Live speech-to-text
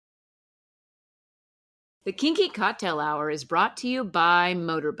The Kinky Cocktail Hour is brought to you by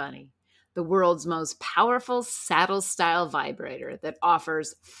Motor Bunny, the world's most powerful saddle-style vibrator that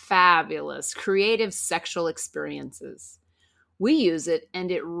offers fabulous, creative sexual experiences. We use it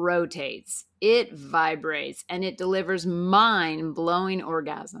and it rotates, it vibrates, and it delivers mind-blowing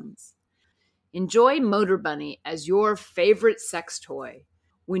orgasms. Enjoy Motor Bunny as your favorite sex toy.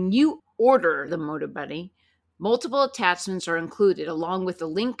 When you order the Motor Bunny, multiple attachments are included along with the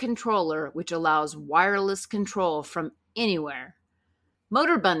Link controller, which allows wireless control from anywhere.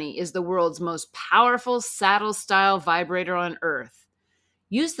 Motor Bunny is the world's most powerful saddle-style vibrator on Earth.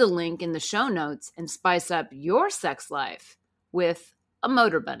 Use the link in the show notes and spice up your sex life with a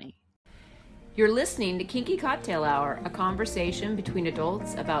Motor Bunny. You're listening to Kinky Cocktail Hour, a conversation between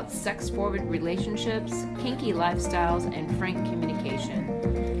adults about sex-forward relationships, kinky lifestyles, and frank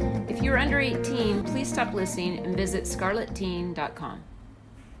communication. If you're under 18, please stop listening and visit scarletteen.com.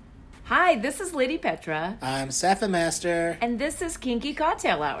 Hi, this is Liddy Petra. I'm Safa Master. And this is Kinky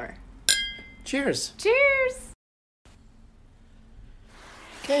Cocktail Hour. Cheers. Cheers!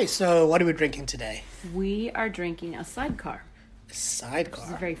 Okay, so what are we drinking today? We are drinking a sidecar. Sidecar.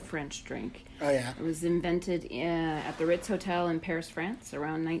 It's a very French drink. Oh, yeah. It was invented at the Ritz Hotel in Paris, France,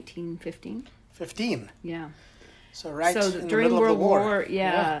 around 1915. 15? Yeah. So right in the during middle World of the war. War,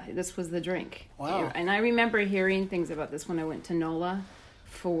 yeah, this was the drink. Wow. And I remember hearing things about this when I went to NOLA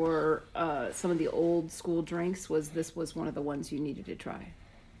for some of the old school drinks. This was one of the ones you needed to try.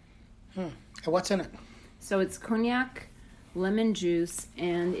 And what's in it? So it's cognac, lemon juice,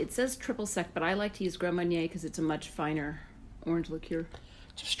 and it says triple sec, but I like to use Grand Marnier because it's a much finer orange liqueur.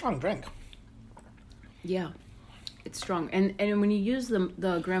 It's a strong drink. Yeah, it's strong. And when you use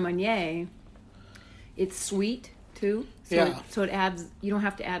the Grand Marnier, it's sweet too. So Yeah. it adds, you don't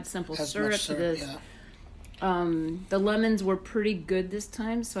have to add simple Has syrup much to this. Yeah. The lemons were pretty good this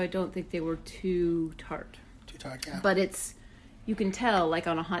time, so I don't think they were too tart. Too tart, yeah. But you can tell, like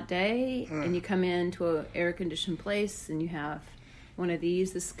on a hot day, and you come into an air-conditioned place, and you have one of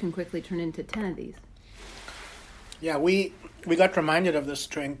these, this can quickly turn into 10 of these. Yeah, we got reminded of this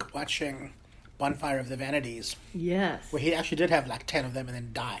drink watching Bonfire of the Vanities, Yes. where he actually did have like 10 of them and then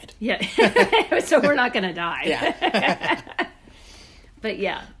died. Yeah. So we're not going to die. Yeah. But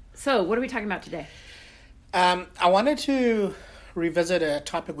yeah. So what are we talking about today? I wanted to revisit a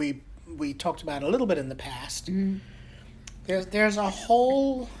topic we talked about a little bit in the past. Mm-hmm. There's a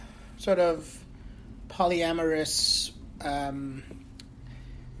whole sort of polyamorous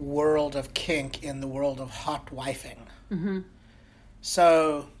world of kink in the world of hot wifing. Mm-hmm.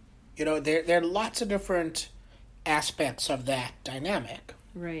 So, there are lots of different aspects of that dynamic.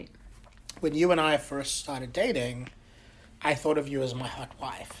 Right. When you and I first started dating, I thought of you as my hot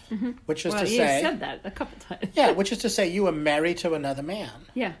wife, which is to say... Well, you said that a couple times. Yeah, which is to say you were married to another man.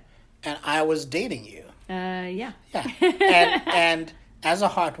 Yeah. And I was dating you. Yeah. Yeah. And as a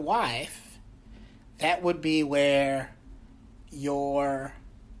hot wife, that would be where your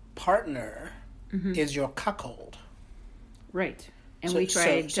partner is your cuckold. Right. And So- we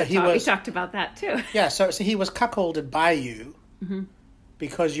tried so to he talk. We was- talked about that too. Yeah, so he was cuckolded by you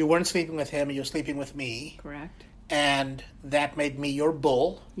because you weren't sleeping with him, you were sleeping with me. Correct. And that made me your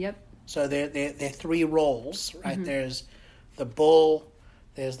bull. Yep. So there are three roles, right? There's the bull,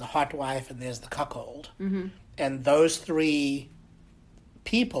 there's the hot wife, and there's the cuckold. Mm-hmm. And those three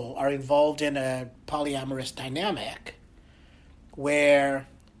people are involved in a polyamorous dynamic where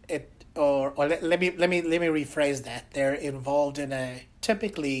let me rephrase that. They're involved in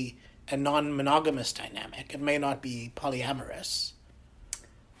typically a non-monogamous dynamic. It may not be polyamorous.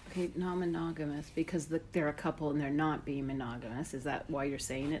 Okay, non-monogamous because they're a couple and they're not being monogamous. Is that why you're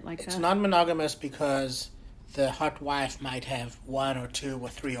saying it like that? It's non-monogamous because the hot wife might have one or two or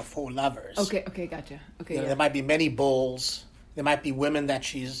three or four lovers. Okay, gotcha. Okay, yeah. There might be many bulls. There might be women that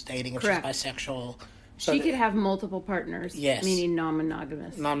she's dating if Correct. she's bisexual. So she could have multiple partners. Yes. Meaning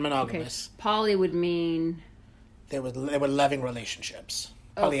non-monogamous. Non-monogamous. Okay. Poly would mean... They were loving relationships.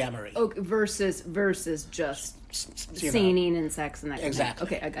 Polyamory. Oh, versus just scening and sex and that kind Exactly. of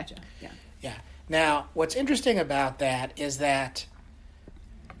thing. Okay, I gotcha. Yeah. Yeah. Now, what's interesting about that is that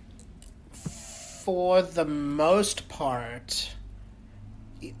for the most part,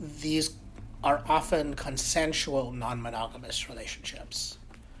 these are often consensual non-monogamous relationships.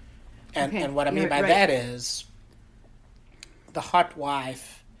 And what I mean by that is the hot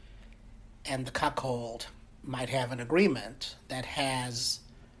wife and the cuckold might have an agreement that has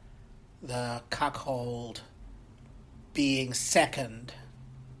the cuckold being second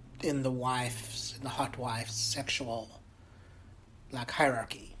in the hot wife's sexual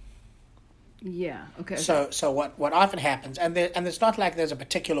hierarchy. Yeah. Okay. So what often happens, and it's not like there's a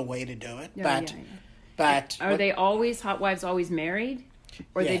particular way to do it, but But are they always hotwives always married,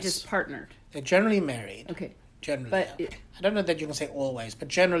 or they Yes. just partnered? They're generally married. Okay. Generally, But I don't know that you can say always, but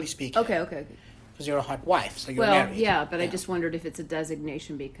generally speaking. Okay. Because you're a hot wife, so you're Well, married. yeah, but I just wondered if it's a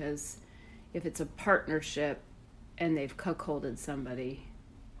designation, because if it's a partnership and they've cuckolded somebody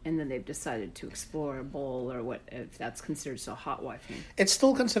and then they've decided to explore a bowl, or what, if that's considered still hot wifing. It's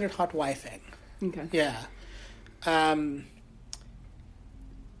still considered hot wifing. Okay. Yeah.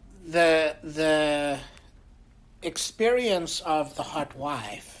 The experience of the hot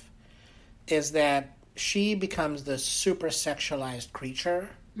wife is that she becomes this super sexualized creature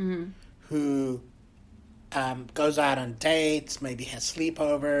who goes out on dates, maybe has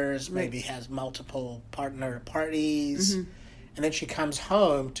sleepovers, maybe has multiple partner parties, and then she comes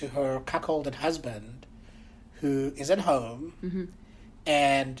home to her cuckolded husband, who is at home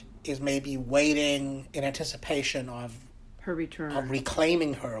and is maybe waiting in anticipation of Her return. of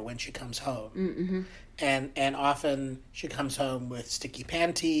reclaiming her when she comes home. And often she comes home with sticky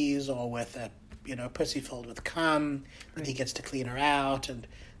panties or with a pussy filled with cum that he gets to clean her out, and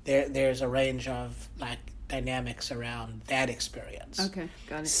there's a range of like dynamics around that experience. Okay,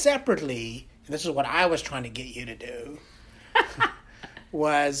 got it. Separately, and this is what I was trying to get you to do,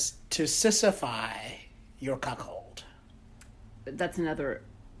 was to sissify your cuckold. That's another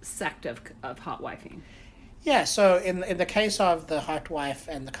sect of hot wifing. Yeah, so in the case of the hot wife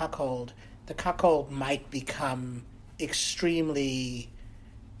and the cuckold might become extremely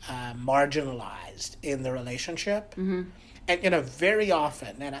marginalized in the relationship. And very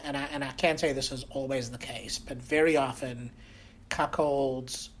often, and I can't say this is always the case, but very often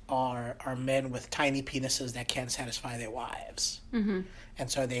cuckolds are men with tiny penises that can't satisfy their wives. And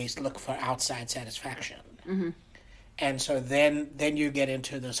so they look for outside satisfaction. And so then you get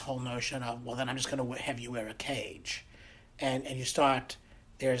into this whole notion of, well, then I'm just going to have you wear a cage, and you start.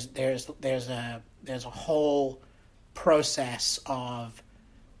 There's a whole process of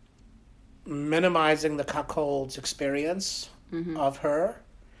minimizing the cuckold's experience of her,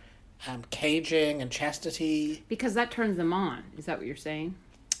 caging and chastity. Because that turns them on. Is that what you're saying?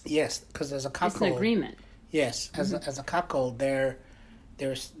 Yes, because as a cuckold, It's an agreement. Yes, as a cuckold, they're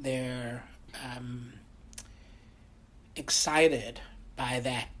excited by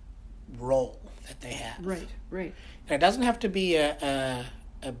that role that they have. Right. And it doesn't have to be a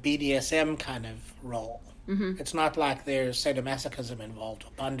BDSM kind of role. It's not like there's sadomasochism involved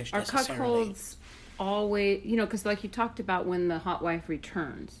or bondage Are necessarily. cuckolds always, because like you talked about when the hot wife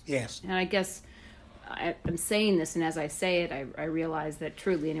returns. Yes. And I guess I'm saying this, and as I say it, I realize that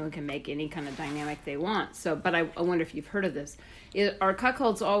truly anyone can make any kind of dynamic they want. So, but I wonder if you've heard of this. Are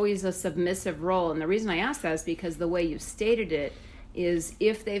cuckolds always a submissive role? And the reason I ask that is because the way you stated it is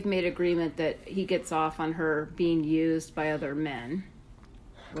if they've made agreement that he gets off on her being used by other men,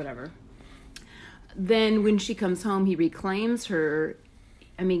 whatever, then when she comes home, he reclaims her.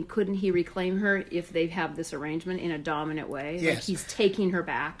 I mean, couldn't he reclaim her if they have this arrangement in a dominant way? Yes. Like he's taking her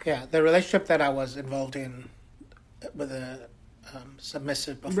back. Yeah, the relationship that I was involved in with a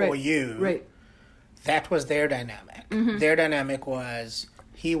submissive before you, Right. that was their dynamic. Their dynamic was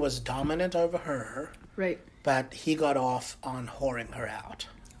he was dominant over her, Right. but he got off on whoring her out.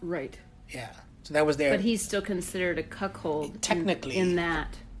 Right. Yeah, so that was their... But he's still considered a cuckold Technically. in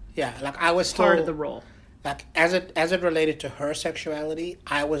that Yeah, like I was still... part of the role. Like, as it related to her sexuality,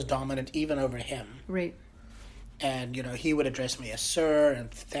 I was dominant even over him. Right. And, he would address me as sir, and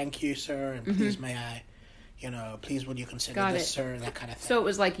thank you, sir, and please may I, please would you consider Got this, it. sir, that kind of thing. So it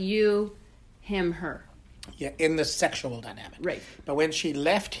was like you, him, her. Yeah, in the sexual dynamic. Right. But when she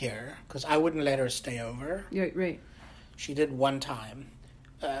left here, because I wouldn't let her stay over, Right. she did one time,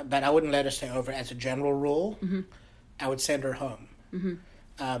 but I wouldn't let her stay over as a general rule. I would send her home.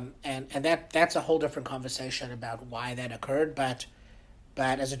 And that's a whole different conversation about why that occurred. But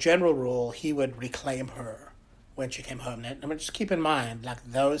as a general rule, he would reclaim her when she came home. I mean, just keep in mind, like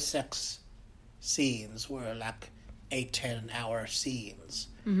those sex scenes were like 8-10 hour scenes,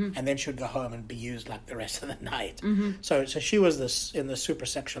 and then she would go home and be used like the rest of the night. So she was in the super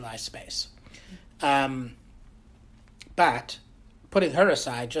sexualized space. But putting her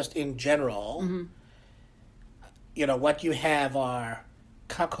aside, just in general, what you have are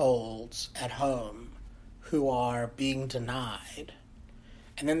cuckolds at home who are being denied.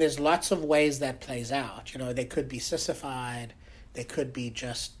 And then there's lots of ways that plays out. They could be sissified, they could be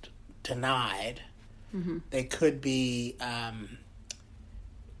just denied, they could be,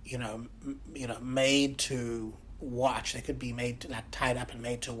 made to watch. They could be made to, like, tied up and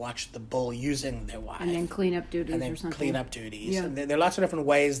made to watch the bull using their wife. And then clean up duties and then or something. clean up duties. Yeah. And there are lots of different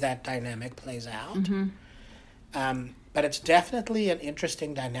ways that dynamic plays out. But it's definitely an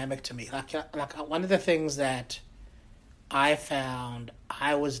interesting dynamic to me. Like one of the things that I found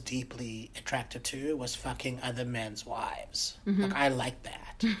I was deeply attracted to was fucking other men's wives. Like, I like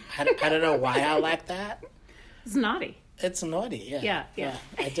that. I don't know why I like that. It's naughty. It's naughty, Yeah.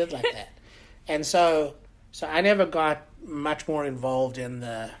 I did like that. And so I never got much more involved in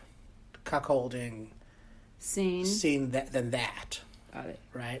the cuckolding scene than that. Got it.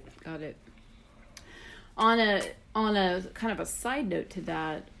 Right? Got it. On a kind of a side note to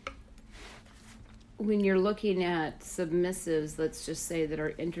that, when you're looking at submissives, let's just say, that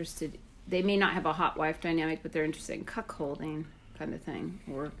are interested, they may not have a hot wife dynamic, but they're interested in cuckolding kind of thing,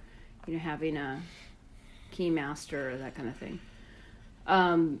 or, you know, having a keymaster or that kind of thing.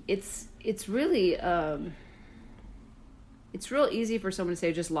 It's really it's real easy for someone to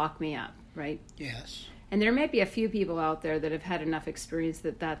say, just lock me up, right? Yes. And there may be a few people out there that have had enough experience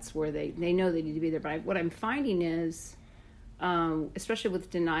that that's where they know they need to be there. But what I'm finding is, especially with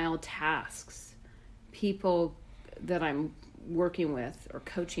denial tasks, people that I'm working with or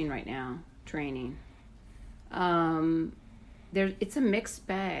coaching right now, training, it's a mixed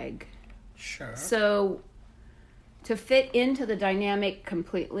bag. Sure. So to fit into the dynamic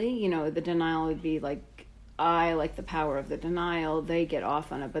completely, you know, the denial would be like, I like the power of the denial. They get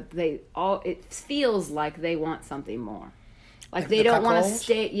off on it, but it feels like they want something more. Like they don't want to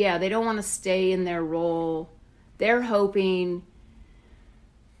stay. Yeah, they don't want to stay in their role. They're hoping,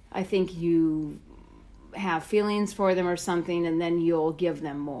 I think, you have feelings for them or something, and then you'll give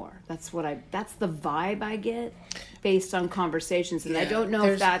them more. That's the vibe I get based on conversations, and I don't know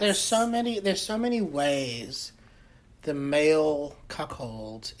if that's... There's so many ways the male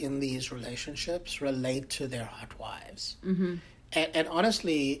cuckolds in these relationships relate to their hot wives. Mm-hmm. And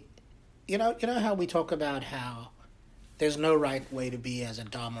honestly, you know how we talk about how there's no right way to be as a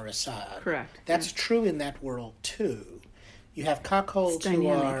dom or a sub. Correct. That's true in that world too. You have cuckolds who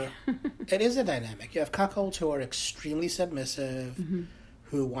are... It is a dynamic. You have cuckolds who are extremely submissive, mm-hmm.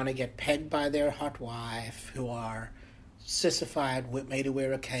 who want to get pegged by their hot wife, who are sissified, made to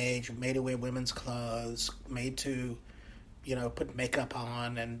wear a cage, made to wear women's clothes, made to, you know, put makeup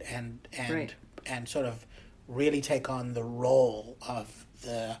on and sort of really take on the role of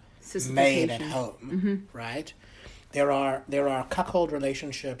the maid at home, mm-hmm. right? There are cuckold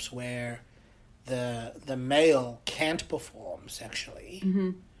relationships where the male can't perform sexually,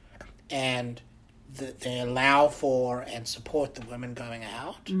 mm-hmm. and they allow for and support the women going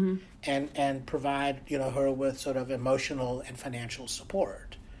out, mm-hmm. and provide, you know, her with sort of emotional and financial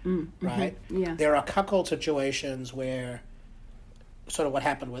support, mm-hmm. right? Yeah. There are cuckold situations where, sort of what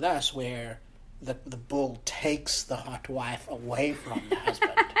happened with us, where the bull takes the hot wife away from the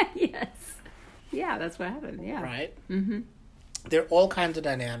husband. Yes. Yeah, that's what happened. Yeah. Right? Mm-hmm. There are all kinds of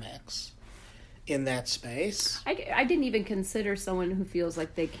dynamics in that space. I didn't even consider someone who feels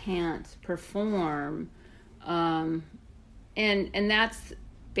like they can't perform, and that's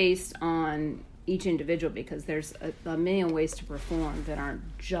based on each individual, because there's a million ways to perform that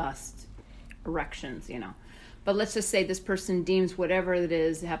aren't just erections, you know. But let's just say this person deems whatever it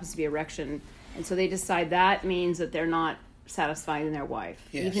is, it happens to be erection, and so they decide that means that they're not satisfying their wife.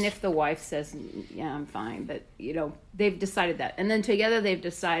 Yes. Even if the wife says, yeah, I'm fine, but, you know, they've decided that. And then together they've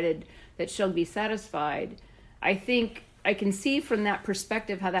decided that she'll be satisfied. I think I can see from that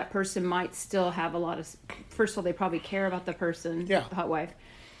perspective how that person might still have a lot of... First of all, they probably care about the person, the hot wife.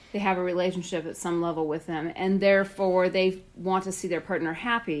 They have a relationship at some level with them, and therefore they want to see their partner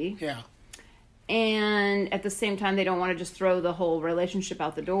happy. Yeah. And at the same time, they don't want to just throw the whole relationship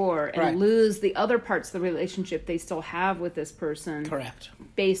out the door and lose the other parts of the relationship they still have with this person. Correct.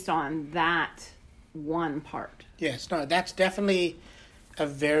 Based on that one part. Yes, no, that's definitely a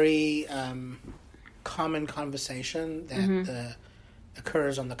very common conversation that mm-hmm.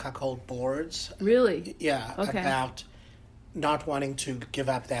 Occurs on the cuckold boards. Really? Yeah, okay. About not wanting to give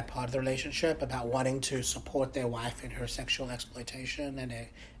up that part of the relationship, about wanting to support their wife in her sexual exploitation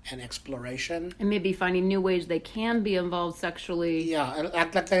and exploration, and maybe finding new ways they can be involved sexually. Yeah, and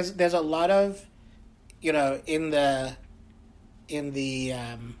like there's a lot of, you know, in the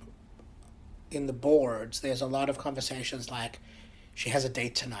boards, there's a lot of conversations like, she has a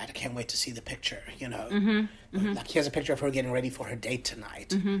date tonight, I can't wait to see the picture, you know. Mm-hmm. Mm-hmm. Like, here's a picture of her getting ready for her date tonight.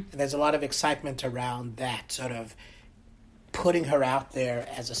 Mm-hmm. And there's a lot of excitement around that, sort of putting her out there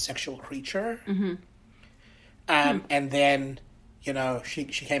as a sexual creature. Mm-hmm. And then, you know, she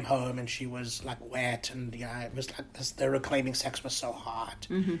came home and she was like wet, and it was like this, the reclaiming sex was so hot.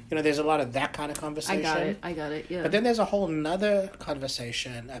 Mm-hmm. You know, there's a lot of that kind of conversation. I got it, yeah. But then there's a whole nother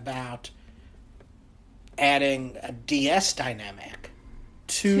conversation about adding a DS dynamic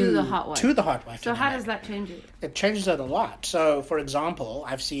to the hot wife. To the hot wife. So how does that change it? It changes it a lot. So, for example,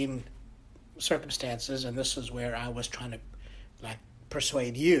 I've seen circumstances, and this is where I was trying to like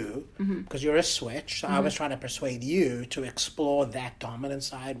persuade you, because you're a switch. So I was trying to persuade you to explore that dominant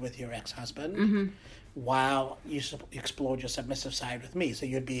side with your ex-husband, while you explored your submissive side with me. So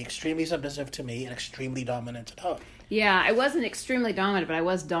you'd be extremely submissive to me and extremely dominant at home. Yeah, I wasn't extremely dominant, but I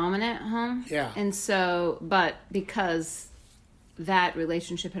was dominant at home. Yeah. And so, but because that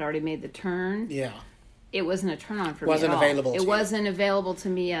relationship had already made the turn, Yeah. it wasn't a turn on for Wasn't me at all. available to It you. wasn't available to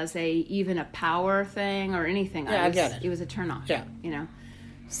me as even a power thing or anything. Yeah, I get it. It was a turn on. Yeah. You know.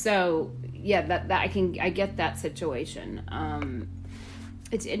 So yeah, that I get that situation.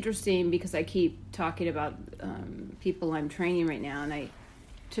 It's interesting because I keep talking about people I'm training right now, and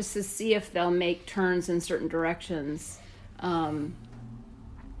just to see if they'll make turns in certain directions. I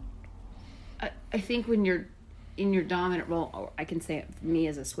think when you're in your dominant role, or I can say it, me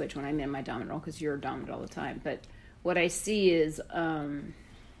as a switch when I'm in my dominant role, because you're dominant all the time. But what I see is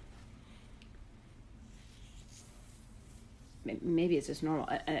maybe it's just normal,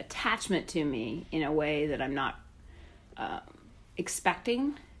 an attachment to me in a way that I'm not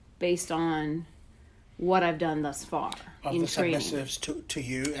expecting based on what I've done thus far Of in the training. submissives to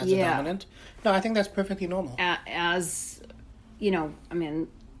you as a dominant? No, I think that's perfectly normal. As you know, I mean,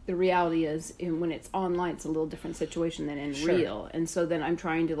 the reality is, when it's online, it's a little different situation than in real, and so then I'm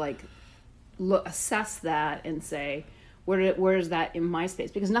trying to assess that and say, where is that in my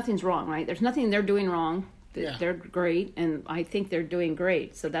space? Because nothing's wrong, right? There's nothing they're doing wrong. Yeah. They're great, and I think they're doing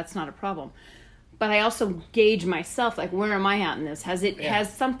great, so that's not a problem. But I also gauge myself, like, where am I at in this? Has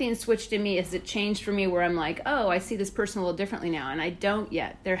something switched in me? Has it changed for me where I'm like, oh, I see this person a little differently now, and I don't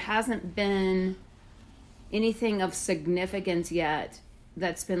yet. There hasn't been anything of significance yet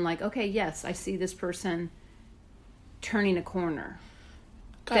that's been like, okay, yes, I see this person turning a corner.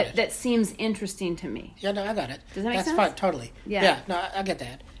 That seems interesting to me. Yeah, no, I got it. Does that make sense? That's fine, totally. Yeah. No, I get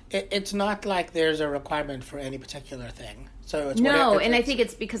that. It's not like there's a requirement for any particular thing. So it's I think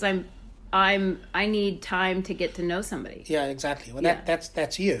it's because I need time to get to know somebody. Yeah, exactly. Well,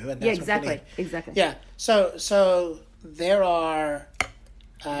 that's you, and that's exactly, what you need. exactly. Yeah. So there are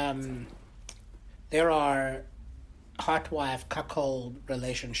hot wife cuckold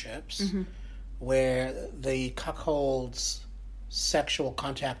relationships where the cuckold's sexual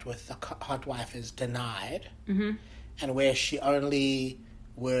contact with the hot wife is denied, and where she only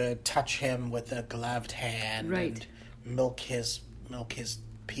would touch him with a gloved hand and milk his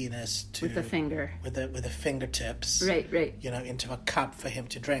penis with the finger, with the fingertips, right, into a cup for him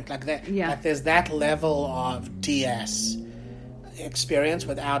to drink, like that. Yeah. Like there's that level of DS experience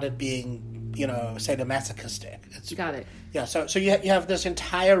without it being, sadomasochistic. Got it. Yeah. So you have this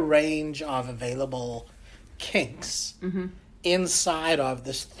entire range of available kinks inside of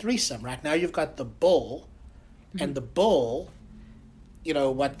this threesome. Right now you've got the bull, and the bull,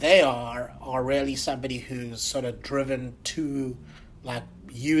 what they are really somebody who's sort of driven to, like,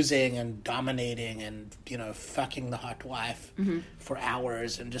 using and dominating and, fucking the hot wife for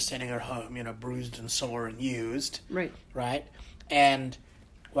hours and just sending her home, bruised and sore and used. Right? And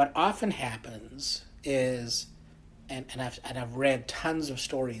what often happens is, and I've read tons of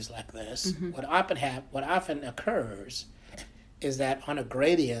stories like this, what often occurs is that on a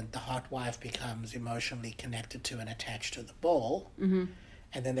gradient, the hot wife becomes emotionally connected to and attached to the bull, and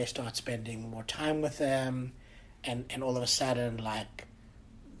then they start spending more time with them, and all of a sudden, like,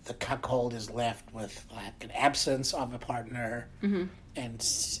 the cuckold is left with, like, an absence of a partner, and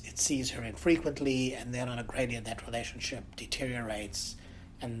it sees her infrequently, and then on a gradient, that relationship deteriorates,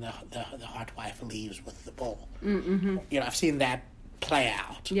 and the hot wife leaves with the bull. I've seen that play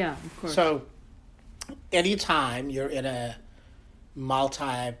out. Yeah, of course. So anytime you're in a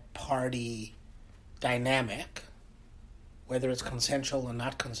multi-party dynamic, whether it's consensual or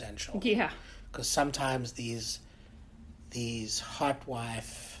not consensual, because sometimes these hot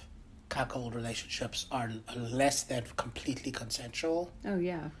wife cuckold relationships are less than completely consensual. Oh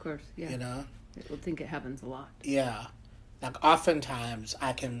yeah, of course. Yeah. I think it happens a lot. Yeah. Like, oftentimes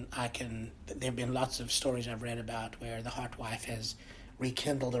I can there've been lots of stories I've read about where the hot wife has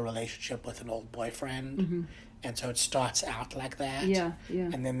rekindled a relationship with an old boyfriend, and so it starts out like that. Yeah.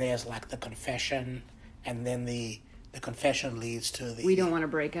 And then there's, like, the confession, and then the confession leads to the, we don't want to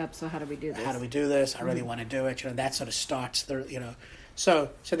break up, so how do we do this? How do we do this? I really want to do it. That sort of starts the, So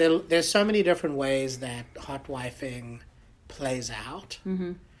there's so many different ways that hot wifing plays out,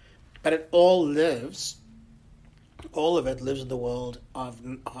 but it all of it lives in the world of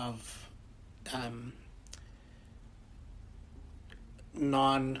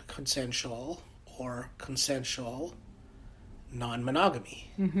non-consensual or consensual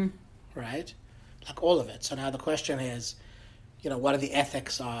non-monogamy, right? Like all of it. So now the question is, what are the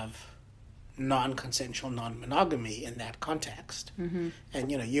ethics of non-consensual non-monogamy in that context?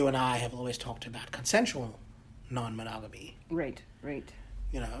 And you and I have always talked about consensual non-monogamy. Right.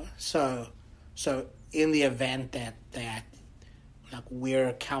 So in the event that like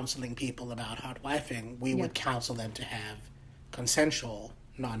we're counseling people about hotwifing, we would counsel them to have consensual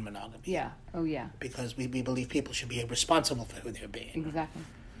non-monogamy. Yeah. Oh, yeah. Because we believe people should be responsible for who they're being. Exactly.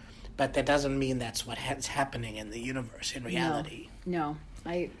 But that doesn't mean that's what is happening in the universe, in reality. No.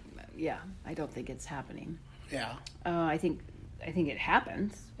 I don't think it's happening. Yeah. I think it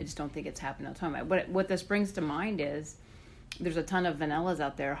happens. I just don't think it's happening all the time. What this brings to mind is there's a ton of vanillas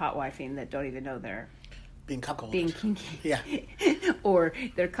out there hotwifing that don't even know they're being cuckolded. Being kinky. Yeah. Or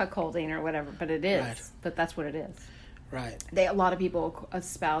they're cuckolding or whatever, but it is. Right. But that's what it is. Right. A lot of people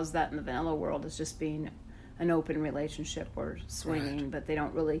espouse that in the vanilla world as just being an open relationship or swinging, but they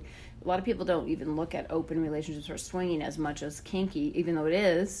don't really, a lot of people don't even look at open relationships or swinging as much as kinky, even though it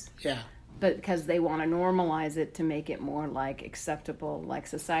is. Yeah. But because they want to normalize it to make it more like acceptable, like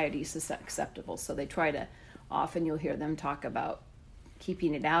society's acceptable. So they try to, often you'll hear them talk about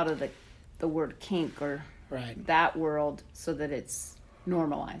keeping it out of the word kink or that world so that it's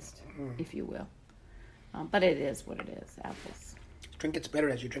normalized, if you will. But it is what it is, apples. Drink it's better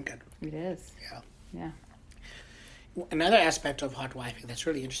as you drink it. It is. Yeah. Another aspect of hotwifing that's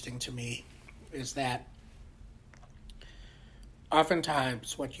really interesting to me is that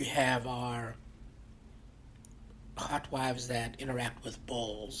oftentimes what you have are hotwives that interact with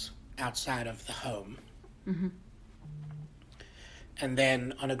bulls outside of the home. And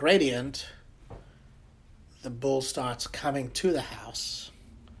then on a gradient, the bull starts coming to the house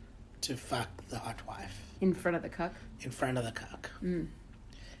to fuck the hotwife. In front of the cuck? In front of the cuck. And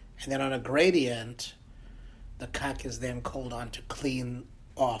then on a gradient, the cuck is then called on to clean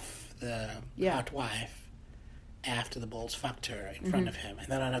off the hotwife after the bull's fucked her in front of him. And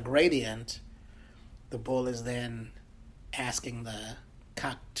then on a gradient, the bull is then asking the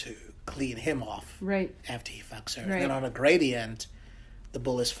cuck to clean him off after he fucks her. And then on a gradient, the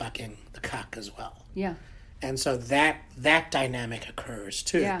bull is fucking the cuck as well. Yeah. And so that dynamic occurs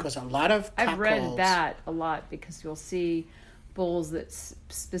too, because a lot of cuckolds... I've read that a lot because you'll see bulls that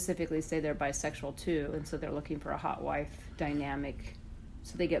specifically say they're bisexual too, and so they're looking for a hot wife dynamic,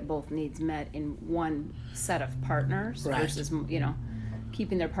 so they get both needs met in one set of partners versus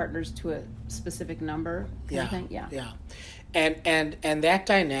keeping their partners to a specific number. Kind of thing. Yeah. And that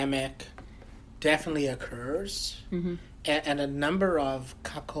dynamic definitely occurs, and a number of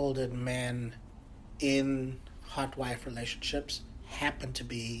cuckolded men in hot wife relationships happen to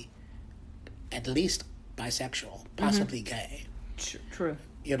be at least bisexual, possibly gay. True.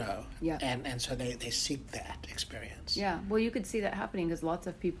 And so they seek that experience. Yeah, well, you could see that happening because lots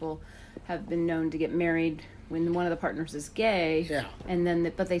of people have been known to get married when one of the partners is gay. Yeah. And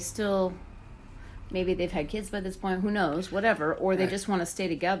then, but they still, maybe they've had kids by this point, who knows, whatever, or they just want to stay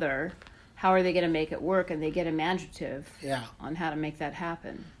together. How are they going to make it work? And they get imaginative on how to make that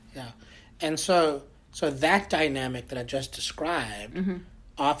happen. Yeah. And so that dynamic that I just described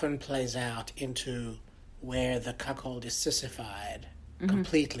often plays out into where the cuckold is sissified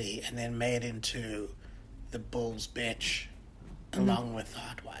completely and then made into the bull's bitch along with the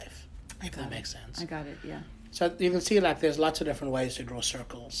hot wife, if that makes sense. I got it, yeah. So you can see there's lots of different ways to draw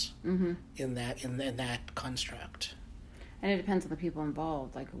circles in that construct. And it depends on the people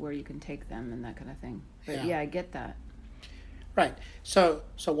involved, like where you can take them and that kind of thing. But I get that. Right. So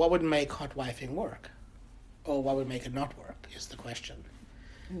what would make hot wifing work? Or what would make it not work is the question.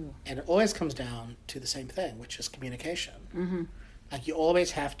 Ooh. And it always comes down to the same thing, which is communication. Like you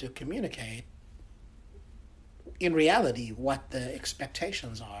always have to communicate in reality what the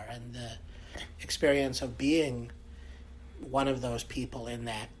expectations are and the experience of being one of those people in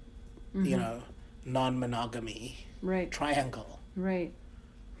that, non-monogamy triangle. Right.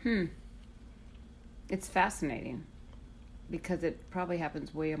 It's fascinating because it probably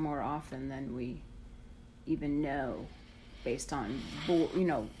happens way more often than we even know based on,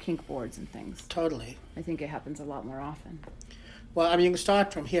 kink boards and things. Totally. I think it happens a lot more often. Well, you can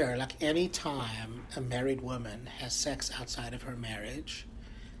start from here. Like any time a married woman has sex outside of her marriage,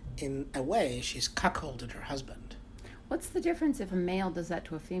 in a way, she's cuckolded her husband. What's the difference if a male does that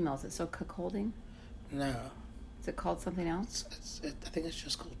to a female? Is it still cuckolding? No. Is it called something else? I think it's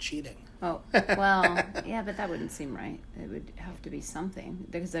just called cheating. Oh, well, yeah, but that wouldn't seem right. It would have to be something,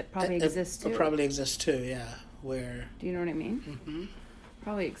 because it probably exists too. It probably exists too, yeah. Where... Do you know what I mean? Mm-hmm.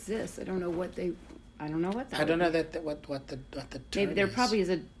 Probably exists. I don't know what they... I don't know what that. I don't would know be. that what the term Maybe there is. probably is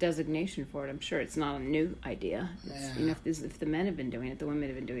a designation for it. I'm sure it's not a new idea. It's, Yeah. if the men have been doing it, the women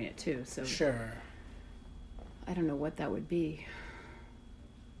have been doing it too. So Sure. I don't know what that would be.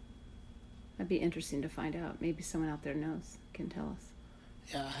 That'd be interesting to find out. Maybe someone out there knows, can tell us.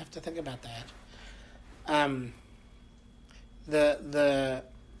 Yeah, I have to think about that. The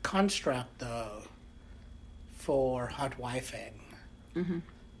construct though for hot wifing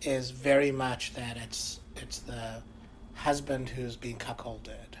is very much that it's the husband who's being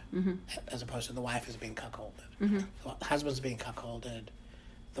cuckolded, as opposed to the wife who's being cuckolded. The husband's being cuckolded,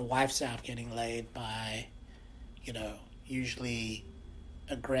 the wife's out getting laid by, usually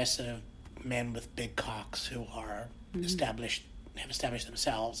aggressive men with big cocks who are have established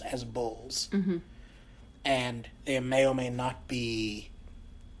themselves as bulls, and there may or may not be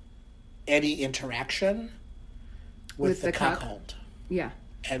any interaction with the cuckold. Yeah.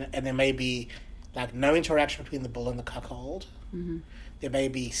 And there may be like no interaction between the bull and the cuckold. There may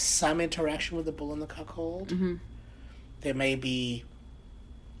be some interaction with the bull and the cuckold. There may be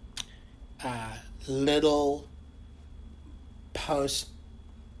little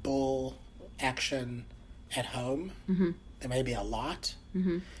post-bull action at home. There may be a lot.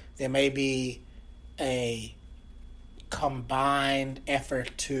 There may be a combined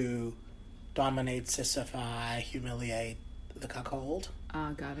effort to dominate, sissify, humiliate the cuckold.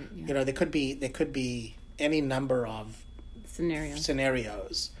 Got it. Yeah. There could be any number of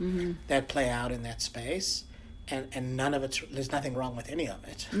scenarios that play out in that space, and none of it. There's nothing wrong with any of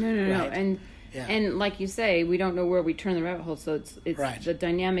it. No. Right? And like you say, we don't know where we turn the rabbit hole. So it's right. The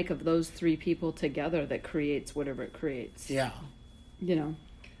dynamic of those three people together that creates whatever it creates. Yeah. Yeah.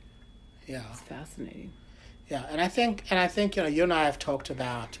 It's fascinating. Yeah, and I think you and I have talked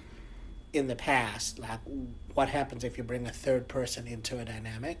about in the past, like what happens if you bring a third person into a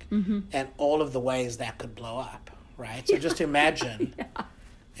dynamic, and all of the ways that could blow up, right? So just imagine,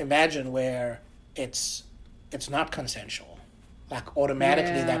 imagine where it's not consensual, like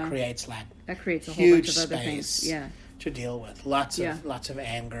automatically that creates a whole huge bunch of other space things. to deal with, lots of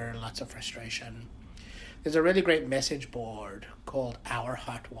anger, lots of frustration. There's a really great message board called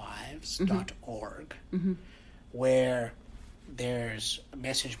ourhotwives.org, where there's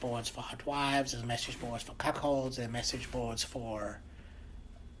message boards for hot wives, there's message boards for cuckolds, there's message boards for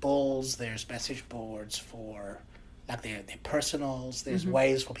bulls, there's message boards for like their personals, there's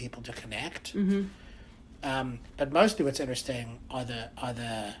ways for people to connect. But mostly what's interesting are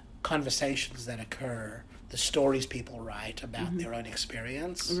the conversations that occur, the stories people write about their own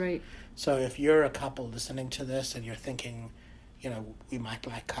experience. Right. So if you're a couple listening to this and you're thinking, we might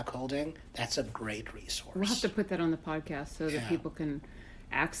like cuckolding, that's a great resource. We'll have to put that on the podcast so that people can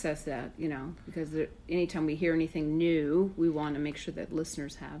access that, because anytime we hear anything new, we want to make sure that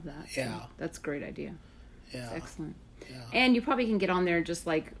listeners have that. Yeah. So that's a great idea. Yeah. That's excellent. Yeah. And you probably can get on there just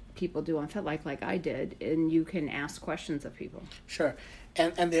like people do on FetLife, like I did, and you can ask questions of people. Sure.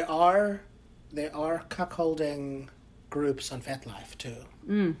 And there are cuckolding groups on FetLife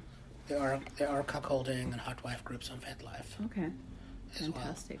too. There are cuckolding and hot wife groups on FetLife. Okay. As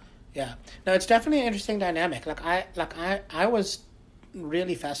Fantastic. Well. Yeah. No, it's definitely an interesting dynamic. I was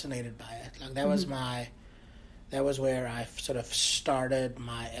really fascinated by it. Like that was where I sort of started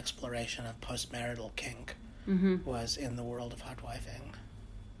my exploration of postmarital kink. Was in the world of hot wifing.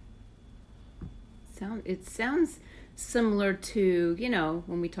 It sounds similar to,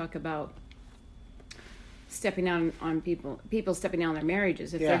 when we talk about stepping down on people stepping down their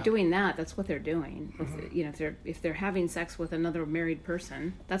marriages. If they're doing that, that's what they're doing. If they're having sex with another married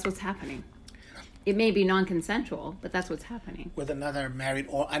person, that's what's happening. It may be non-consensual, but that's what's happening. With another married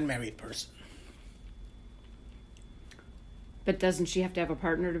or unmarried person. But doesn't she have to have a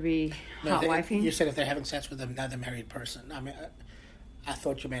partner to be hot wifing? You said if they're having sex with another married person. I mean, I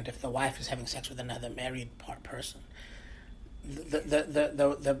thought you meant if the wife is having sex with another married person.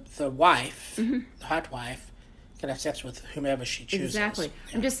 The wife, the hot wife, can have sex with whomever she chooses. Exactly.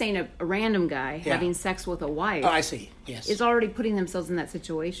 Yeah. I'm just saying a random guy having sex with a wife. Oh, I see. Yes. Is already putting themselves in that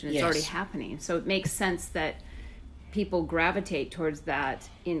situation. It's Yes. already happening. So it makes sense that people gravitate towards that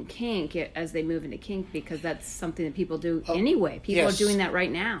in kink as they move into kink, because that's something that people do anyway. People are doing that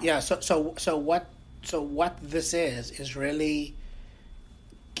right now. Yeah. So what this is really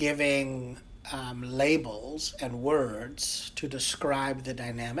giving labels and words to describe the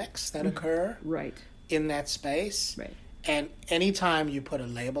dynamics that occur in that space. Right. And anytime you put a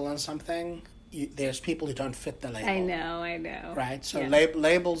label on something, there's people who don't fit the label. I know. Right. So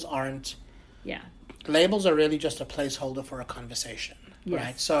labels aren't. Yeah. Labels are really just a placeholder for a conversation,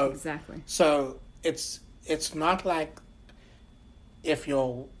 right? So exactly. So it's not like if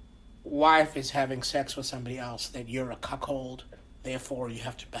your wife is having sex with somebody else, that you're a cuckold, therefore you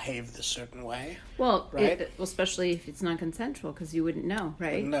have to behave this certain way. Well, right? Especially if it's non-consensual, because you wouldn't know,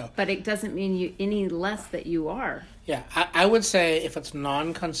 right? No. But it doesn't mean you any less that you are. Yeah, I would say if it's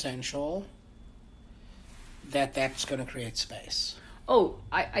non-consensual, that's going to create space. Oh,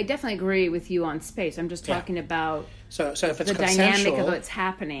 I definitely agree with you on space. I'm just talking about so if it's the dynamic of what's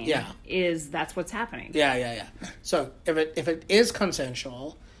happening. That's what's happening. Yeah. So if it is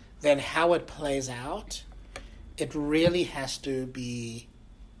consensual, then how it plays out, it really has to be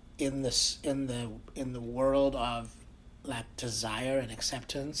in the world of like desire and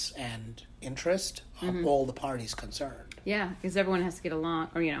acceptance and interest of all the parties concerned. Yeah, because everyone has to get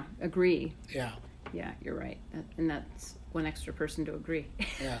along or agree. Yeah. Yeah, you're right, and that's one extra person to agree.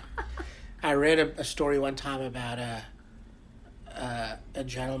 Yeah, I read a story one time about a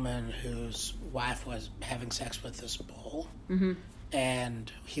gentleman whose wife was having sex with this bull,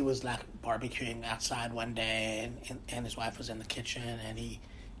 and he was like barbecuing outside one day, and his wife was in the kitchen, and he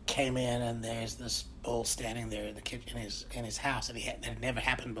came in, and there's this bull standing there in the kitchen in his house, and that had never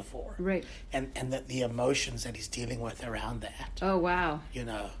happened before. Right. And the emotions that he's dealing with around that. Oh wow.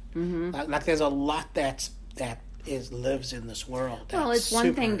 Like there's a lot that lives in this world. Well, it's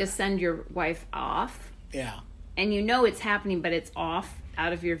one thing to send your wife off. Yeah. And it's happening, but it's off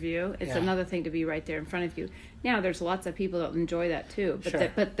out of your view. It's another thing to be right there in front of you. Now, there's lots of people that enjoy that too, but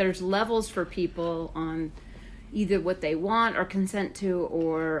sure. But there's levels for people on either what they want or consent to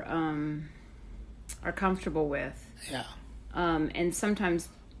or are comfortable with. Yeah. And sometimes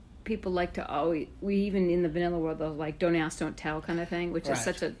people like to even in the vanilla world, they'll like don't ask, don't tell kind of thing, which is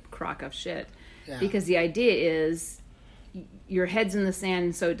such a crock of shit. Yeah. Because the idea is your head's in the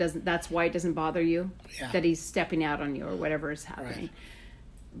sand, so that's why it doesn't bother you that he's stepping out on you or whatever is happening. Right.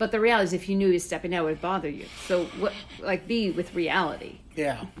 But the reality is, if you knew he was stepping out, it would bother you. So, be with reality.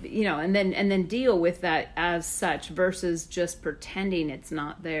 Yeah. And then deal with that as such versus just pretending it's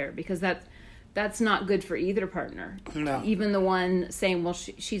not there, because that's not good for either partner. No. Even the one saying, well,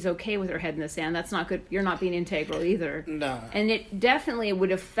 she's okay with her head in the sand, that's not good. You're not being integral either. No. And it definitely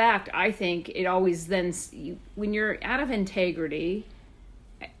would affect, I think, it always then, when you're out of integrity,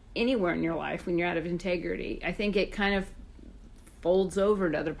 anywhere in your life, when you're out of integrity, I think it kind of folds over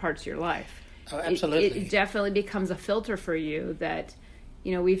to other parts of your life. Oh, absolutely. It definitely becomes a filter for you that,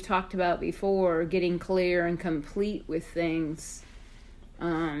 we've talked about before, getting clear and complete with things,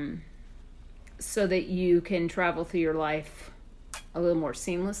 so that you can travel through your life a little more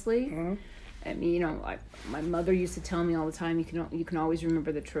seamlessly. Mm-hmm. I mean, my mother used to tell me all the time, you can always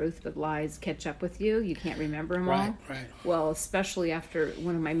remember the truth, but lies catch up with you. You can't remember them all. Right. Well, especially after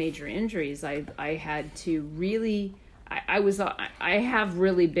one of my major injuries, I had to really, I have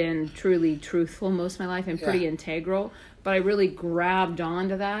really been truly truthful most of my life and pretty integral, but I really grabbed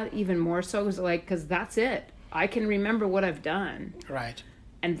onto that even more so, because that's it. I can remember what I've done. Right.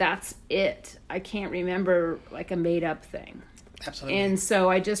 And that's it. I can't remember like a made up thing. Absolutely. And so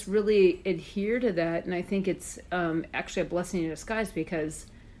I just really adhere to that. And I think it's actually a blessing in disguise, because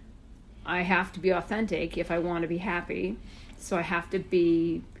I have to be authentic if I want to be happy. So I have to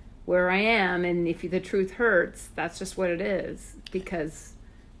be where I am. And if the truth hurts, that's just what it is, because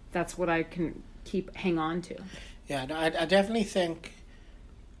that's what I can hang on to. Yeah, no, I definitely think,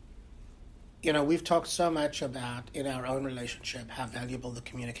 we've talked so much about in our own relationship how valuable the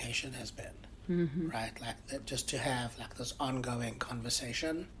communication has been, right? Like just to have like this ongoing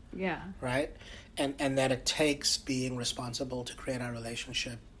conversation, right? And that it takes being responsible to create our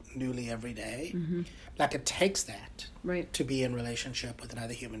relationship newly every day. Like it takes that to be in relationship with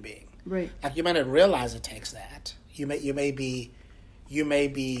another human being. Right. Like you might not realize it takes that. You may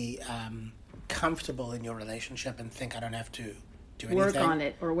be comfortable in your relationship and think I don't have to do anything. Work on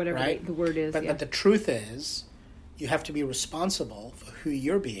it or whatever the word is. But the truth is, you have to be responsible for who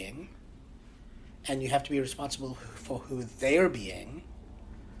you're being, and you have to be responsible for who they're being,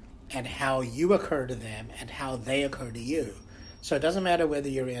 and how you occur to them and how they occur to you. So it doesn't matter whether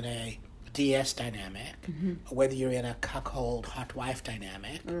you're in a DS dynamic, or whether you're in a cuckold hot wife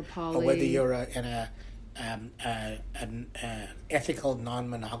dynamic, or whether you're in a ethical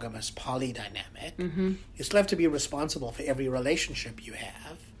non-monogamous poly dynamic. You still have to be responsible for every relationship you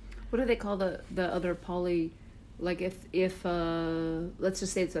have. What do they call the other poly? Like if let's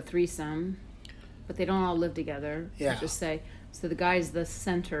just say it's a threesome, but they don't all live together. Yeah. Let's just say, so the guy's the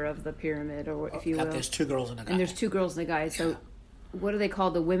center of the pyramid, or if you will. There's two girls and a guy. And there's two girls and a guy. So what do they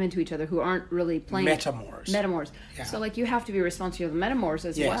call the women to each other who aren't really playing? Metamors. Yeah. So like you have to be responsible for the metamors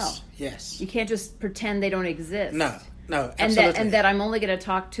as well. Yes. You can't just pretend they don't exist. No. No, and absolutely. that I'm only going to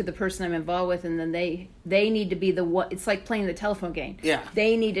talk to the person I'm involved with, and then they need to be the one. It's like playing the telephone game. Yeah.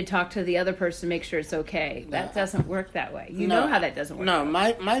 They need to talk to the other person to make sure it's okay. No. That doesn't work that way. You know how that doesn't work. No,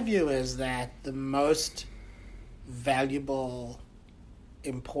 my view is that the most valuable,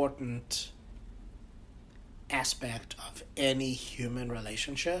 important aspect of any human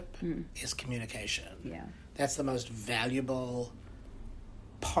relationship is communication. Yeah. That's the most valuable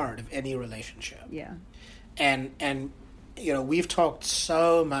part of any relationship. Yeah. And we've talked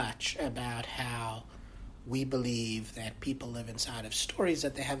so much about how we believe that people live inside of stories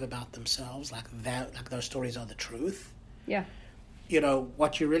that they have about themselves, like those stories are the truth. Yeah.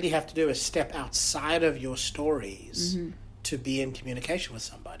 What you really have to do is step outside of your stories to be in communication with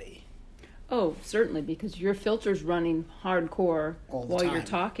somebody. Oh, certainly, because your filter's running hardcore while you're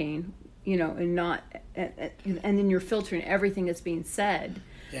talking, and not, and then you're filtering everything that's being said.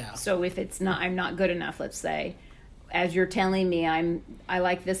 Yeah. So if I'm not good enough, let's say, as you're telling me I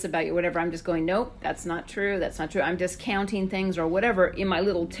like this about you, whatever, I'm just going, nope, that's not true. That's not true. I'm just counting things or whatever in my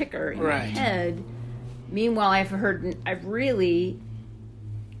little ticker in my head. Meanwhile, I've really,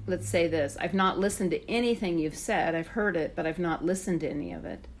 let's say this, I've not listened to anything you've said. I've heard it, but I've not listened to any of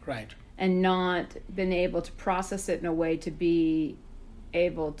it. Right. And not been able to process it in a way to be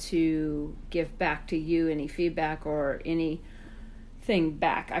able to give back to you any feedback or anything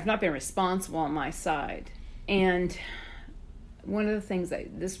back. I've not been responsible on my side. And one of the things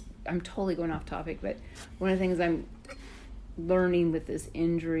I'm totally going off topic, but one of the things I'm learning with this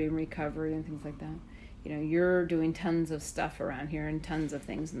injury and recovery and things like that, you're doing tons of stuff around here and tons of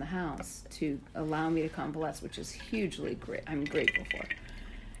things in the house to allow me to convalesce, which is hugely great. I'm grateful for.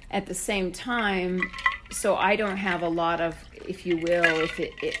 At the same time, so I don't have a lot of, if you will,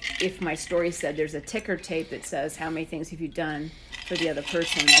 if my story said there's a ticker tape that says how many things have you done for the other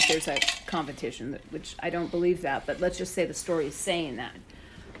person, like there's a competition, which I don't believe that, but let's just say the story is saying that.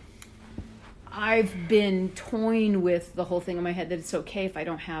 I've been toying with the whole thing in my head that it's okay if I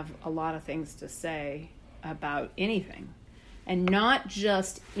don't have a lot of things to say about anything. And not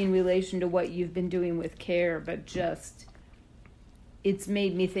just in relation to what you've been doing with care, but just, it's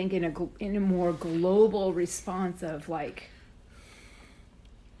made me think in a more global response of like,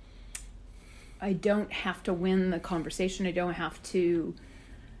 I don't have to win the conversation. I don't have to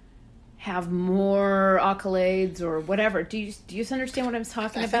have more accolades or whatever. Do you understand what I'm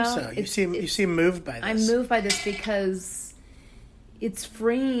talking about? I think so. You seem moved by this. I'm moved by this because it's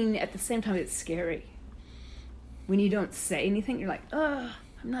freeing. At the same time, it's scary. When you don't say anything, you're like, I'm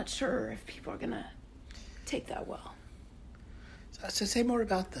not sure if people are going to take that well. So say more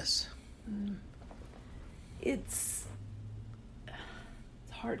about this. It's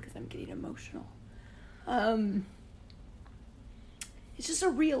hard because I'm getting emotional. It's just a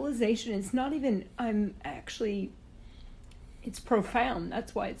realization. It's not even, it's profound.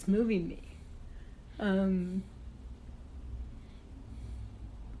 That's why it's moving me.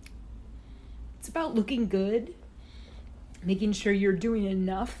 It's about looking good, making sure you're doing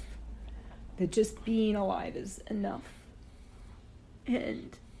enough, that just being alive is enough.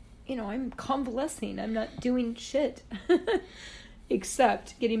 And, I'm convalescing. I'm not doing shit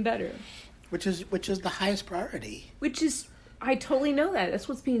except getting better. Which is the highest priority. I totally know that. That's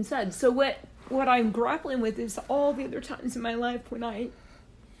what's being said. So what I'm grappling with is all the other times in my life when I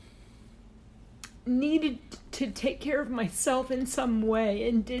needed to take care of myself in some way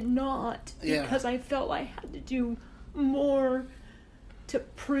and did not because I felt I had to do more to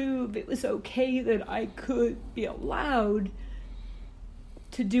prove it was okay that I could be allowed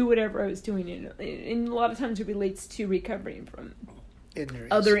to do whatever I was doing. And a lot of times it relates to recovering from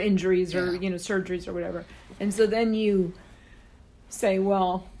other injuries or, surgeries or whatever. And so then you say,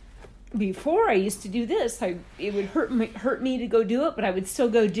 well, before I used to do this, it would hurt me to go do it, but I would still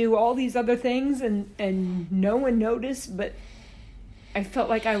go do all these other things and no one noticed, but I felt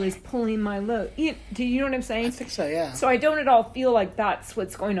like I was pulling my load. Do you know what I'm saying? I think so, yeah. So I don't at all feel like that's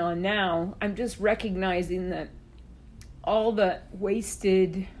what's going on now. I'm just recognizing that all the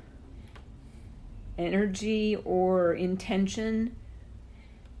wasted energy or intention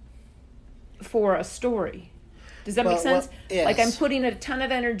for a story. Does that make sense? Yes. Like I'm putting a ton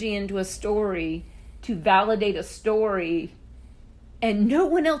of energy into a story to validate a story, and no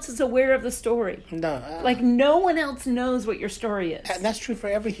one else is aware of the story. No. Like no one else knows what your story is. And that's true for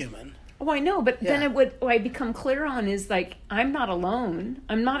every human. Oh, I know, but then what I become clear on is like, I'm not alone.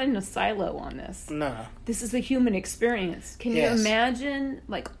 I'm not in a silo on this. No. This is a human experience. Can you imagine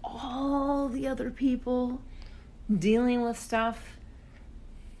like all the other people dealing with stuff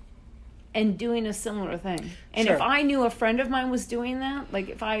and doing a similar thing? And if I knew a friend of mine was doing that, like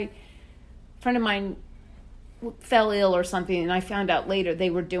if a friend of mine fell ill or something and I found out later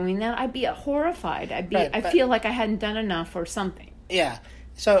they were doing that, I'd be horrified. I feel like I hadn't done enough or something. Yeah.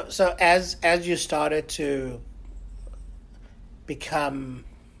 So as you started to become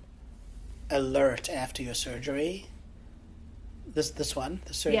alert after your surgery, the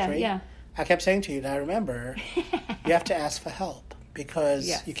surgery, yeah. I kept saying to you, now remember, you have to ask for help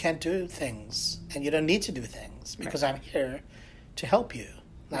because you can't do things and you don't need to do things because I'm here to help you.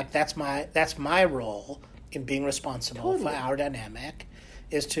 Like that's my role in being responsible for our dynamic,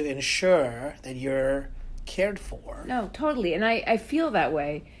 is to ensure that you're cared for. No, totally. And I feel that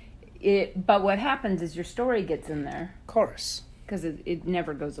way. But what happens is your story gets in there. Of course. Because it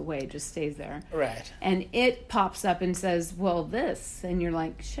never goes away. It just stays there. Right. And it pops up and says, well, this. And you're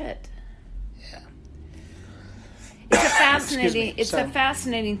like, shit. Yeah. It's a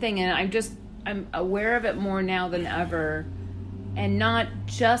fascinating thing. And I'm aware of it more now than ever. And not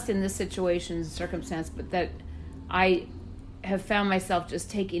just in this situation and circumstance, but that I have found myself just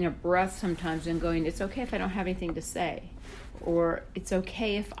taking a breath sometimes and going, it's okay if I don't have anything to say. Or it's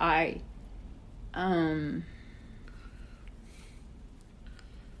okay if I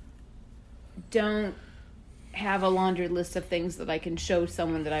don't have a laundry list of things that I can show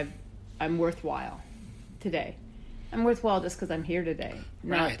someone that I'm worthwhile today. I'm worthwhile just because I'm here today.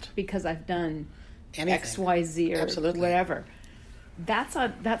 Not because I've done anything. X, Y, Z, or whatever. That's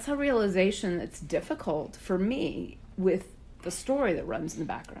a realization that's difficult for me with the story that runs in the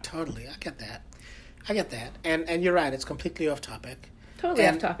background. Totally. I get that. And you're right, it's completely off topic. Totally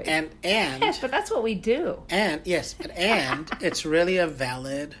off topic. And yes, but that's what we do. And it's really a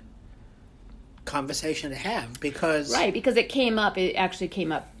valid conversation to have because it actually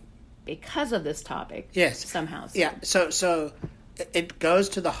came up because of this topic. Yes. Somehow. Yeah. So it goes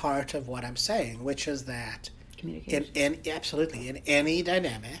to the heart of what I'm saying, which is that communication. Absolutely, in any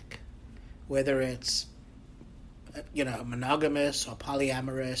dynamic, whether it's monogamous or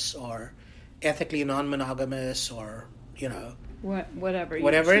polyamorous or ethically non-monogamous or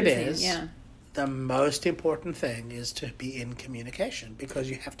whatever it is, the most important thing is to be in communication because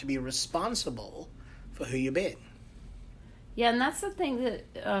you have to be responsible for who you're being. Yeah, and that's the thing that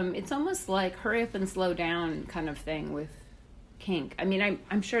it's almost like hurry up and slow down kind of thing with kink. I mean,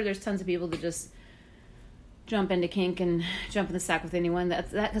 I'm sure there's tons of people that just jump into kink and jump in the sack with anyone.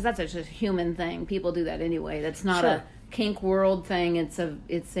 Because that's just a human thing. People do that anyway. That's not a kink world thing. It's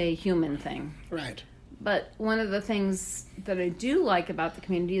a human thing. Right. But one of the things that I do like about the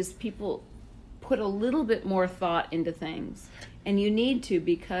community is people put a little bit more thought into things. And you need to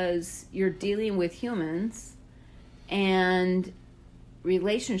because you're dealing with humans and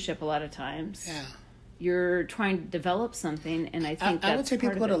relationship a lot of times. Yeah. You're trying to develop something, and I think I would say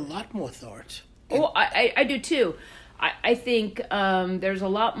people put a lot more thought. Oh, I do too. I think there's a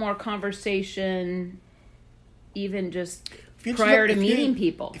lot more conversation, even just prior to meeting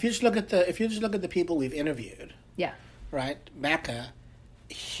people. If you just look at the people we've interviewed, right, Macca,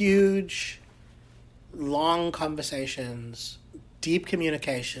 huge, long conversations, deep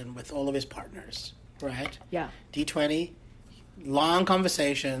communication with all of his partners, right? Yeah. D20, long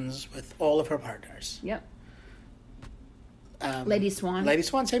conversations with all of her partners. Yep. Lady Swan,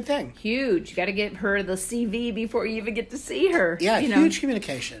 same thing. Huge. You got to get her the CV before you even get to see her. Yeah, huge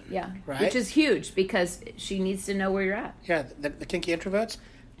communication. Yeah, right. Which is huge because she needs to know where you're at. Yeah, the kinky introverts,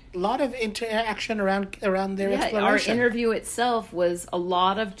 a lot of interaction around their exploration. Our interview itself was a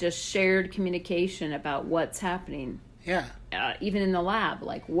lot of just shared communication about what's happening. Yeah. Even in the lab,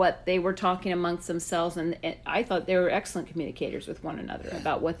 like what they were talking amongst themselves, and I thought they were excellent communicators with one another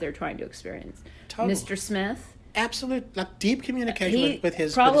about what they're trying to experience. Totally. Mr. Smith. Absolute, like deep communication with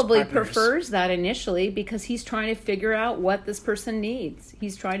his probably with his prefers that initially because he's trying to figure out what this person needs.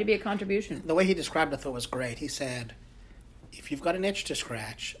 He's trying to be a contribution. The way he described it, I thought was great. He said, if you've got an itch to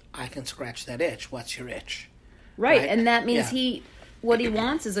scratch, I can scratch that itch. What's your itch? Right. And that means what he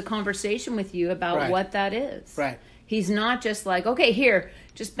wants is a conversation with you about what that is. Right. He's not just like, okay, here,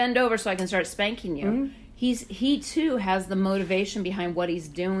 just bend over so I can start spanking you. Mm-hmm. He too has the motivation behind what he's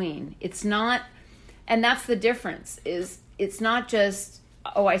doing. It's not... And that's the difference, is it's not just,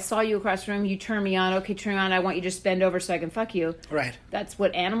 oh, I saw you across the room, you turn me on, okay, turn me on, I want you to just bend over so I can fuck you. Right. That's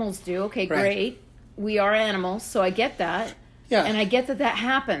what animals do. Okay, great. We are animals, so I get that. Yeah. And I get that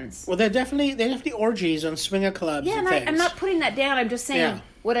happens. Well, they're definitely orgies on swinger clubs and things. I'm not putting that down. I'm just saying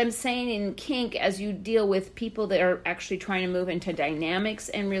what I'm saying in kink as you deal with people that are actually trying to move into dynamics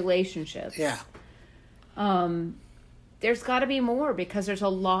and relationships. Yeah. There's got to be more because there's a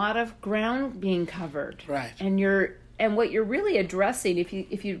lot of ground being covered. Right. And what you're really addressing,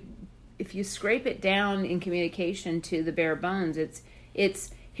 if you scrape it down in communication to the bare bones,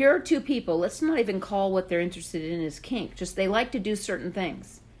 it's here are two people. Let's not even call what they're interested in as kink. Just they like to do certain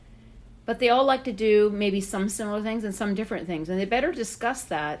things. But they all like to do maybe some similar things and some different things. And they better discuss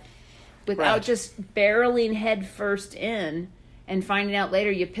that without just barreling head first in and finding out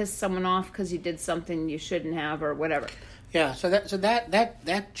later you pissed someone off because you did something you shouldn't have or whatever. Yeah, so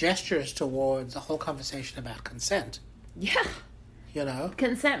that gestures towards the whole conversation about consent. Yeah. You know?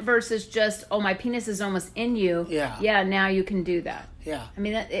 Consent versus just, oh, my penis is almost in you. Yeah. Yeah, now you can do that. Yeah. I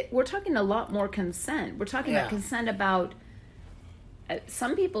mean, we're talking a lot more consent. We're talking about consent about...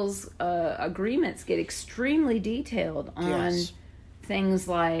 some people's agreements get extremely detailed on things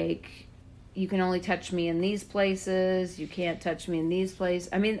like, you can only touch me in these places, you can't touch me in these places.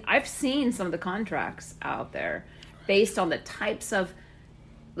 I mean, I've seen some of the contracts out there based on the types of,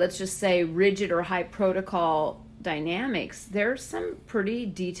 let's just say, rigid or high protocol dynamics. There's some pretty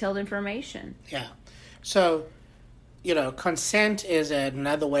detailed information. Yeah. So, you know, consent is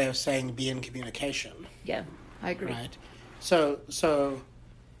another way of saying be in communication. Yeah, I agree. Right? So,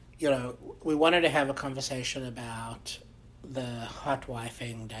 you know, we wanted to have a conversation about the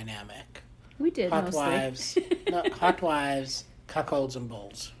hot-wifing dynamic. We did, Hotwives, hotwives, cuckolds, and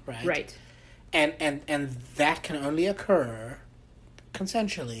bulls, right? Right. And that can only occur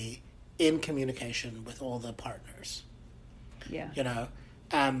consensually in communication with all the partners. Yeah. You know,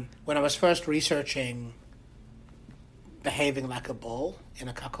 when I was first researching behaving like a bull in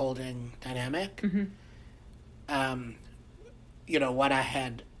a cuckolding dynamic, you know, what I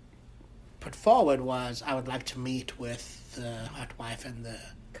had put forward was I would like to meet with the hot wife and the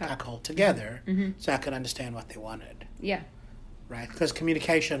cuckold together so I could understand what they wanted. Yeah. Right? Because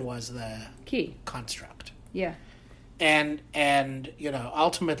communication was the key construct. Yeah. And you know,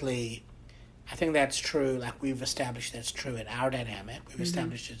 ultimately, I think that's true. Like, we've established that's true in our dynamic. We've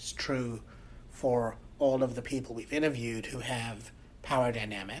established it's true for all of the people we've interviewed who have power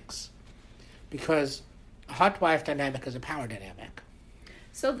dynamics. Because a hot wife dynamic is a power dynamic.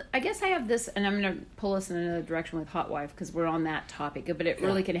 So I guess I have this, and I'm going to pull us in another direction with hot wife because we're on that topic, but it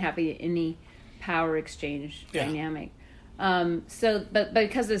really can happen in any power exchange dynamic. But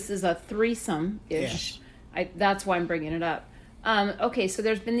because this is a threesome-ish, that's why I'm bringing it up. Okay, so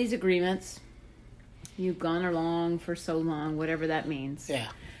there's been these agreements. You've gone along for so long, whatever that means. Yeah.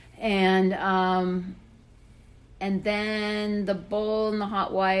 And then the bull and the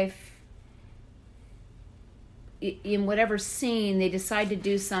hot wife, in whatever scene, they decide to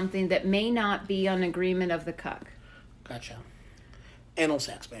do something that may not be on agreement of the cuck. Gotcha. Anal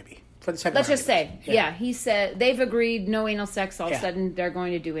sex, maybe. For the second Let's just say, yeah, he said they've agreed no anal sex. All of a sudden, they're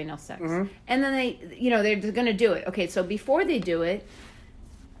going to do anal sex, and then they're going to do it. Okay, so before they do it,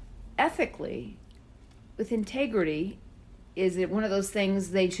 ethically, with integrity, is it one of those things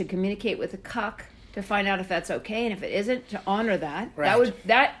they should communicate with the cuck to find out if that's okay, and if it isn't, to honor that. Right.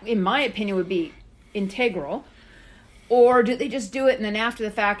 That, in my opinion, would be integral. Or do they just do it and then after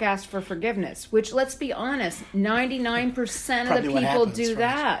the fact ask for forgiveness? Which, let's be honest, 99% of the people do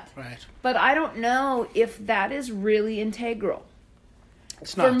that. Right. But I don't know if that is really integral.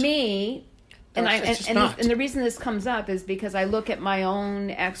 It's not. For me, and the reason this comes up is because I look at my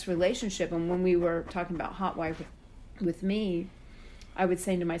own ex-relationship, and when we were talking about hot wife with me, I would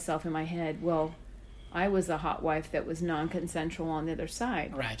say to myself in my head, well, I was a hot wife that was non-consensual on the other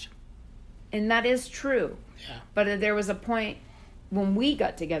side. Right. And that is true. Yeah. But there was a point when we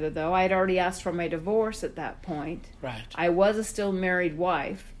got together, though. I had already asked for my divorce at that point. Right. I was a still married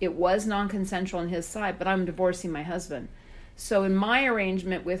wife. It was non-consensual on his side, but I'm divorcing my husband. So in my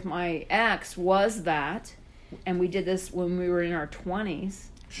arrangement with my ex was that, and we did this when we were in our 20s.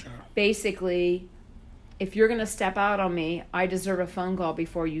 Sure. Basically, if you're going to step out on me, I deserve a phone call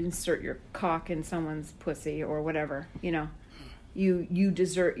before you insert your cock in someone's pussy or whatever, you know. You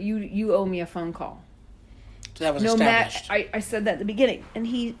deserve, you owe me a phone call. So that was established. I said that at the beginning, and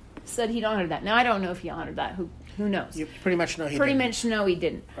he said he'd honored that. Now, I don't know if he honored that. Who knows? You pretty much know he didn't. Pretty much know he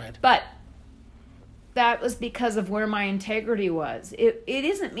didn't. Right. But that was because of where my integrity was. It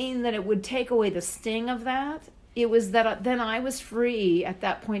doesn't mean that it would take away the sting of that. It was that then I was free at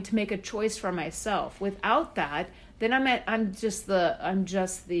that point to make a choice for myself. Without that, then I'm just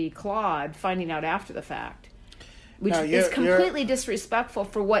the clod finding out after the fact. Which is completely disrespectful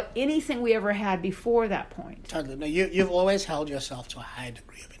for what anything we ever had before that point. Totally. No, you've always held yourself to a high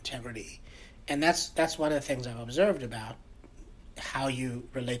degree of integrity. And that's one of the things I've observed about how you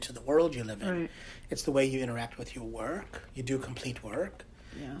relate to the world you live in. Right. It's the way you interact with your work. You do complete work.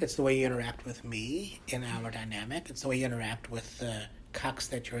 Yeah. It's the way you interact with me in our dynamic. It's the way you interact with the cucks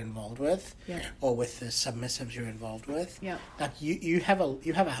that you're involved with, or with the submissives you're involved with. Yeah. Like you have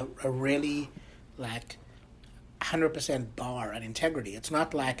a really like 100% bar on integrity. It's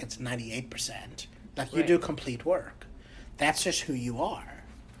not like it's 98%. Like, you Right. do complete work. That's just who you are.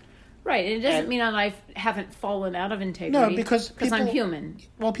 Right. And it doesn't And- mean I haven't fallen out of integrity. No, because I'm people- human.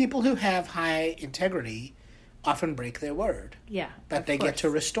 Well, people who have high integrity often break their word. Yeah. But of they get course. to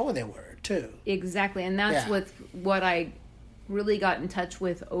restore their word, too. Exactly. And that's Yeah. what I really got in touch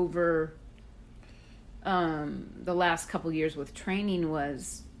with over the last couple years with training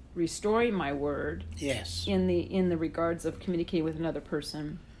was restoring my word Yes. in the regards of communicating with another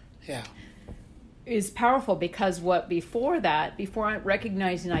person Yeah. is powerful, because before I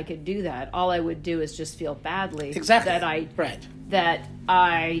recognizing I could do that, all I would do is just feel badly Exactly. that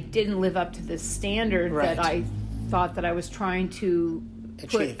I didn't live up to this standard Right. that I thought that I was trying to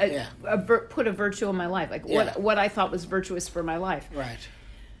Achieve, put a virtue in my life, like Yeah. what I thought was virtuous for my life. Right.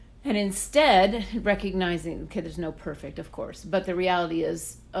 And instead, recognizing, okay, there's no perfect, of course, but the reality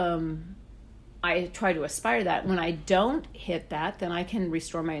is, I try to aspire to that. When I don't hit that, then I can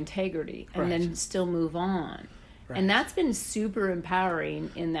restore my integrity and Right. then still move on. Right. And that's been super empowering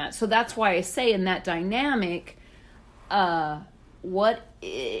in that. So that's why I say in that dynamic, what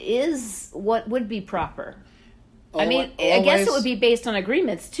would be proper? I mean, I guess it would be based on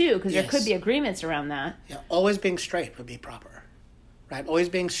agreements too, because there Yes. could be agreements around that. Yeah, always being straight would be proper, right? Always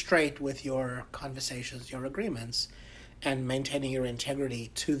being straight with your conversations, your agreements, and maintaining your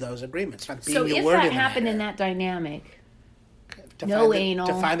integrity to those agreements. Like being So your if word that in the happened in matter. that dynamic, Define no the, anal.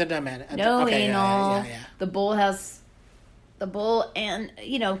 Define the dynamic. no Okay, anal, yeah. the bull and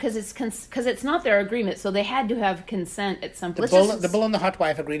because it's not their agreement, so they had to have consent at some point. The bull and the hot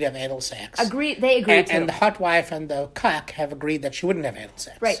wife agreed to have anal sex. They agreed to. And the hot wife and the cuck have agreed that she wouldn't have anal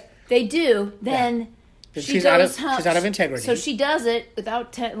sex. Right, they do. Then she She's goes out of- home. she's out of integrity. So she does it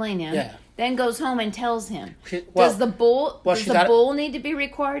without telling him. Yeah. Then goes home and tells him. Well, does the bull? well, does she's the out- bull need to be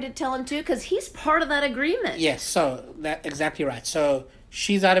required to tell him too? Because he's part of that agreement. Yes, so that exactly right. So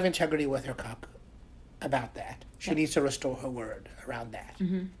she's out of integrity with her cuck about that. She needs to restore her word around that.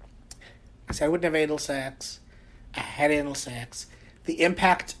 Mm-hmm. I said I wouldn't have anal sex. I had anal sex. The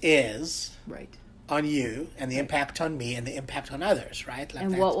impact is Right. on you, and the impact on me, and the impact on others, right? Like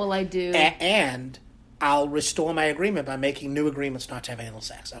And that. what will I do? And I'll restore my agreement by making new agreements not to have anal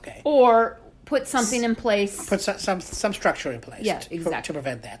sex. Okay. Or put something in place. Put some structure in place Yeah, to exactly.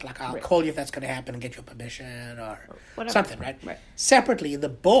 prevent that. Like, I'll Right. call you if that's going to happen and get your permission or whatever. something, right? Right. Separately, the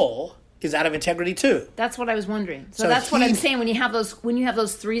bull is out of integrity too. That's what I was wondering. So So that's what he- I'm saying. When you have those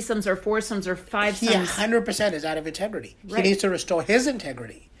threesomes or foursomes or He fivesomes, 100% is out of integrity. Right. He needs to restore his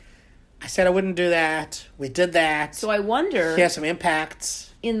integrity. I said I wouldn't do that. We did that. so I wonder He has some impacts.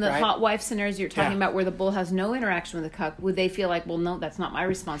 in the right? hot wife scenarios you're talking Yeah. about, where the bull has no interaction with the cuck, would they feel like, well, no, that's not my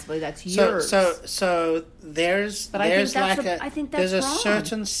responsibility, that's So, yours? so there's But I think there's that's like I think that's there's a wrong.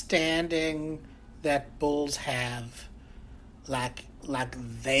 certain standing that bulls have, like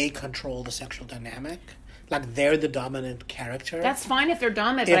they control the sexual dynamic, like they're the dominant character. That's fine if they're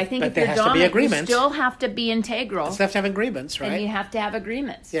dominant, but I think but if there you're has to be dominant, you agreement. still have to be integral, It's left to have agreements, right? and you have to have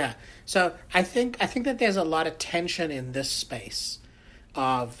agreements. Yeah. So I think that there's a lot of tension in this space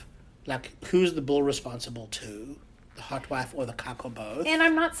of like who's the bull responsible to, the hot wife or the cock or both. And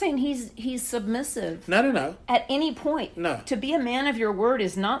I'm not saying he's submissive. No. At any point, No. To be a man of your word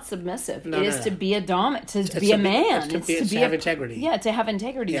is not submissive. No, it no, is no. to be a dominant, to be to a be- man. it's to have integrity. Yeah, to have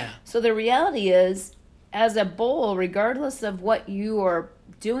integrity. Yeah. So the reality is, as a bull, regardless of what you are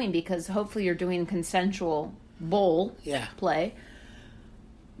doing, because hopefully you're doing consensual bull Yeah. play,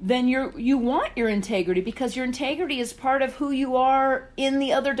 then you want your integrity, because your integrity is part of who you are in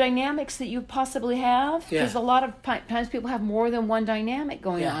the other dynamics that you possibly have. Yeah. Because a lot of times people have more than one dynamic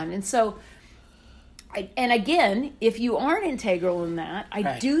going Yeah. on. And so, and again, if you aren't integral in that, I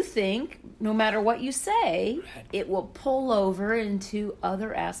Right. do think no matter what you say, Right. it will pull over into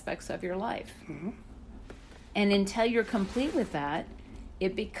other aspects of your life. Mm-hmm. And until you're complete with that,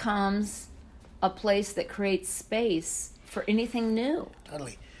 it becomes a place that creates space for anything new.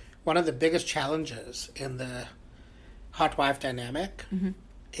 Totally. One of the biggest challenges in the hot wife dynamic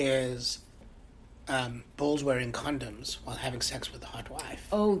is bulls wearing condoms while having sex with the hot wife.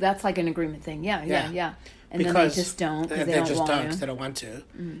 Oh, that's like an agreement thing. Yeah. And then they just don't because they don't want to. They don't want to.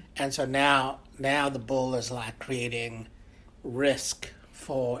 And so now the bull is like creating risk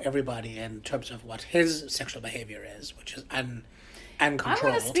for everybody in terms of what his sexual behavior is, which is uncontrolled. I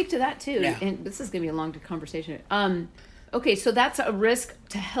want to speak to that too. Yeah. And this is going to be a long conversation. Okay, so that's a risk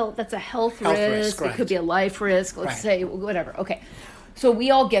to health. That's a health risk. risk, It right. could be a life risk. Let's Right. say whatever. Okay, so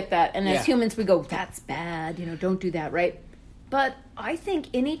we all get that, and as Yeah. humans, we go, "That's bad." Don't do that, right? But I think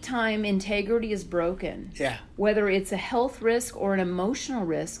anytime integrity is broken, Yeah. whether it's a health risk or an emotional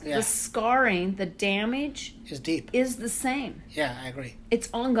risk, Yeah. the scarring, the damage Is deep. is the same. Yeah, I agree. It's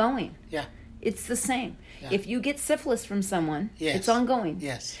ongoing. Yeah. It's the same. Yeah. If you get syphilis from someone, Yes. it's ongoing.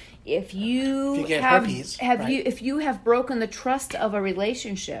 Yes. If you get have, herpes, you if you have broken the trust of a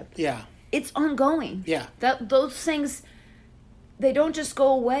relationship, Yeah. it's ongoing. Yeah. Those things, they don't just go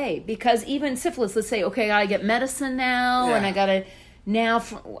away, because even syphilis, let's say, okay, I get medicine now, and Yeah. I gotta now.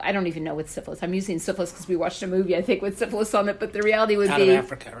 I don't even know what's syphilis. I'm using syphilis because we watched a movie, I think, with syphilis on it. But the reality would Out be of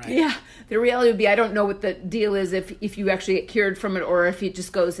Africa, right? Yeah, the reality would be I don't know what the deal is if you actually get cured from it or if it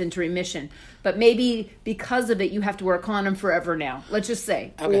just goes into remission. But maybe because of it, you have to wear a condom forever now. Let's just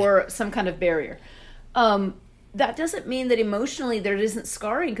say, Okay. or some kind of barrier. That doesn't mean that emotionally there isn't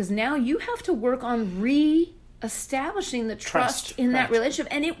scarring, because now you have to work on re-establishing the trust in that right.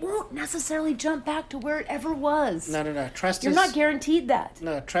 relationship, and it won't necessarily jump back to where it ever was. No. Trust You're is not guaranteed that.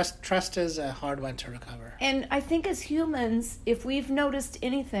 No, trust is a hard one to recover. And I think as humans, if we've noticed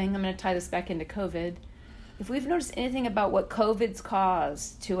anything, I'm going to tie this back into COVID. If we've noticed anything about what COVID's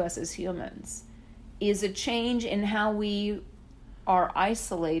caused to us as humans, is a change in how we are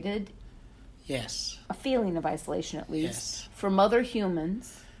isolated, Yes. a feeling of isolation at least, Yes. from other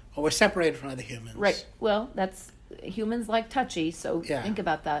humans. Or we're separated from other humans. Right. Well, that's, humans like touchy, so Yeah. think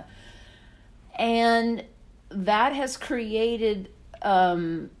about that. And that has created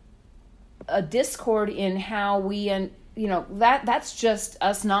a discord in how we, and that's just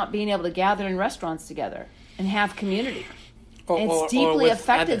us not being able to gather in restaurants together and have community. It's deeply with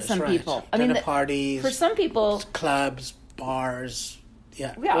affected others, some right. people. Dinner parties, for some people, clubs, bars.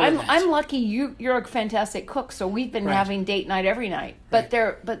 Yeah. yeah, all of that. I'm lucky. You're a fantastic cook, so we've been Right. having date night every night. But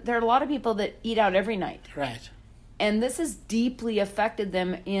Right. there are a lot of people that eat out every night, Right. and this has deeply affected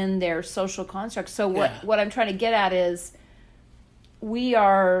them in their social construct. So Yeah. what I'm trying to get at is, we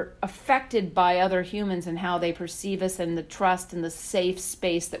are affected by other humans and how they perceive us, and the trust and the safe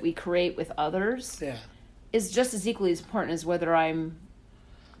space that we create with others Yeah. is just as equally as important as whether I'm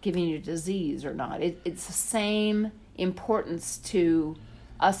giving you a disease or not. It's the same importance to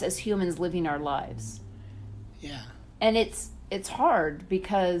us as humans living our lives. Yeah. And it's hard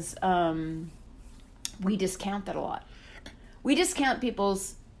because we discount that a lot. We discount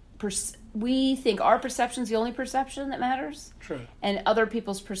people's we think our perception's the only perception that matters. True. And other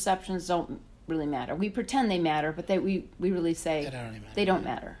people's perceptions don't really matter. We pretend they matter, but we really say They don't really matter. they don't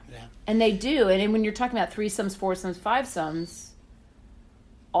matter. Yeah. And they do. And when you're talking about threesomes, foursomes, fivesomes,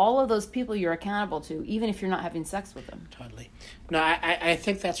 all of those people you're accountable to, even if you're not having sex with them. Totally. No, I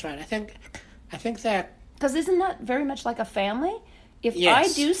think that's right. I think that. Because isn't that very much like a family? If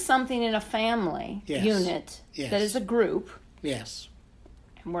Yes. I do something in a family Yes. unit Yes. that is a group, Yes.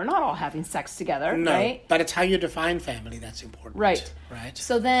 and we're not all having sex together, No, right? but it's how you define family that's important. Right. Right.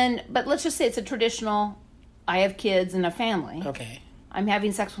 So then, but let's just say it's a traditional, I have kids and a family. Okay. I'm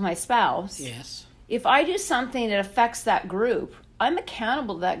having sex with my spouse. Yes. If I do something that affects that group, I'm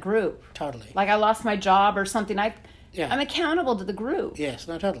accountable to that group. Totally. Like I lost my job or something, Yeah. I'm accountable to the group. Yes.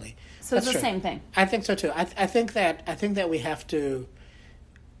 No. Totally. So That's it's the true. same thing. I think so too. I think that we have to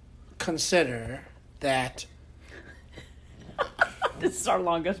consider that This is our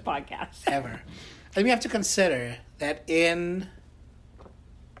longest podcast. ever. I think we have to consider that in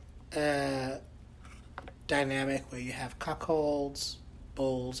a dynamic where you have cuckolds,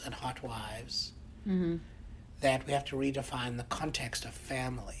 bulls, and hotwives, that we have to redefine the context of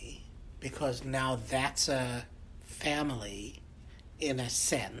family, because now that's a family in a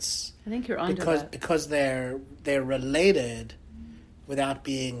sense. I think you're onto that. Because they're related without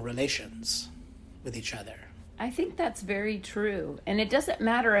being relations with each other. I think that's very true. And it doesn't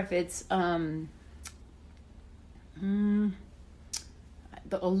matter if it's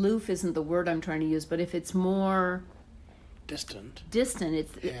the aloof isn't the word I'm trying to use, but if it's more Distant.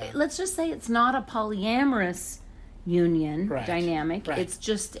 it's let's just say it's not a polyamorous union Right. dynamic. Right. It's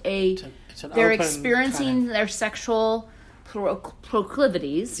just It's an they're open experiencing kind of- their sexual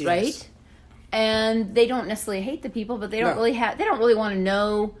proclivities, Yes. right? And they don't necessarily hate the people, but they don't No. they don't really want to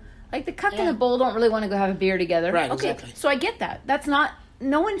know. Like the cuck and the bull don't really want to go have a beer together. Right, Okay, exactly. so I get that. That's not,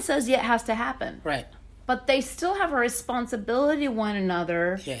 no one says it has to happen. Right. But they still have a responsibility to one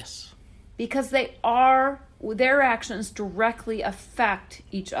another Yes. because their actions directly affect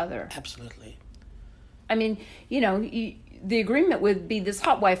each other. Absolutely. I mean, the agreement would be this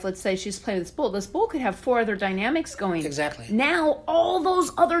hot wife, let's say she's playing this bull. This bull could have 4 other dynamics going. Exactly. Now all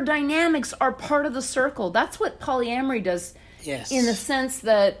those other dynamics are part of the circle. That's what polyamory does. Yes. In the sense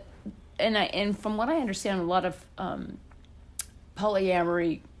that, and from what I understand, a lot of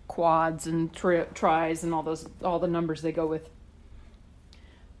polyamory quads and tries and all the numbers they go with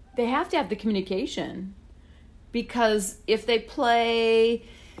They have to have the communication, because if a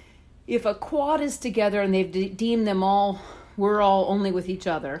quad is together and they've deemed them all, we're all only with each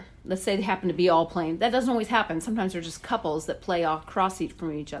other. Let's say they happen to be all playing. That doesn't always happen. Sometimes they're just couples that play across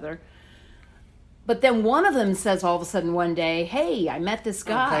from each other. But then one of them says all of a sudden one day, hey, I met this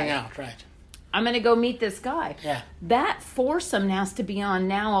guy. I'm playing out, right. I'm going to go meet this guy. Yeah. That foursome has to be on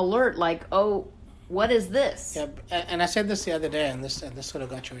now alert, like, oh, what is this? Yeah, and I said this the other day, and this sort of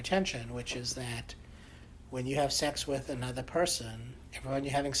got your attention, which is that when you have sex with another person, everyone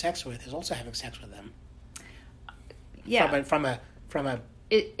you're having sex with is also having sex with them. Yeah. From a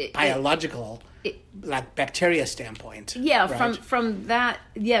biological, like bacteria standpoint. Yeah, right? from that,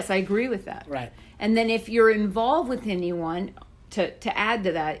 yes, I agree with that. Right. And then if you're involved with anyone, to add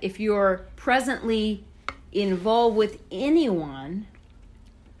to that, if you're presently involved with anyone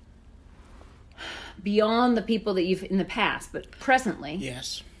beyond the people that you've in the past, but presently,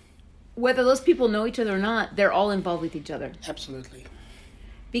 yes, whether those people know each other or not, they're all involved with each other. Absolutely.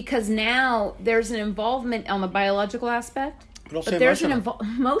 Because now there's an involvement on the biological aspect, but there's emotional.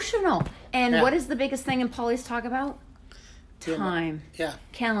 an emotional. And Yeah. what is the biggest thing in polys talk about? Time. Yeah.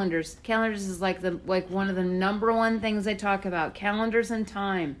 Calendars. Calendars is like one of the number one things they talk about. Calendars and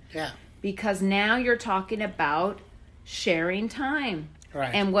time. Yeah. Because now you're talking about sharing time.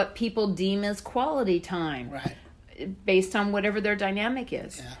 Right. And what people deem as quality time. Right. Based on whatever their dynamic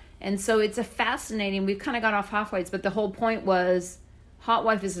is. Yeah. And so it's a fascinating, we've kind of got off Hotwives, but the whole point was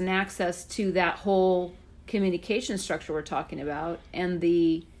Hotwife is an access to that whole communication structure we're talking about and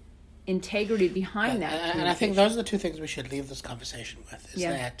the integrity behind that. And I think those are the two things we should leave this conversation with, is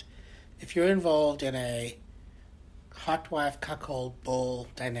that if you're involved in a hotwife, cuckold, bull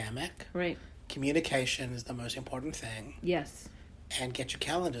dynamic, right, communication is the most important thing. Yes. And get your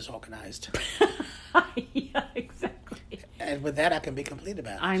calendars organized. Yeah, exactly. And with that, I can be complete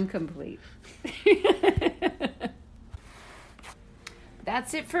about it. I'm complete.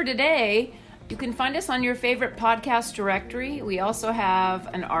 That's it for today. You can find us on your favorite podcast directory. We also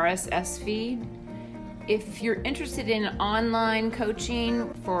have an RSS feed. If you're interested in online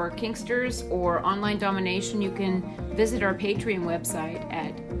coaching for Kinksters or online domination, you can visit our Patreon website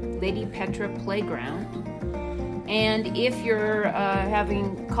at Lady Petra Playground. And if you're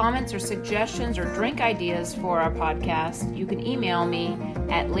having comments or suggestions or drink ideas for our podcast, you can email me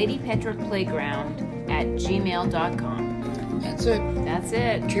at ladypetraplayground@gmail.com. That's it. That's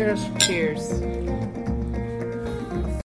it. Cheers. Cheers.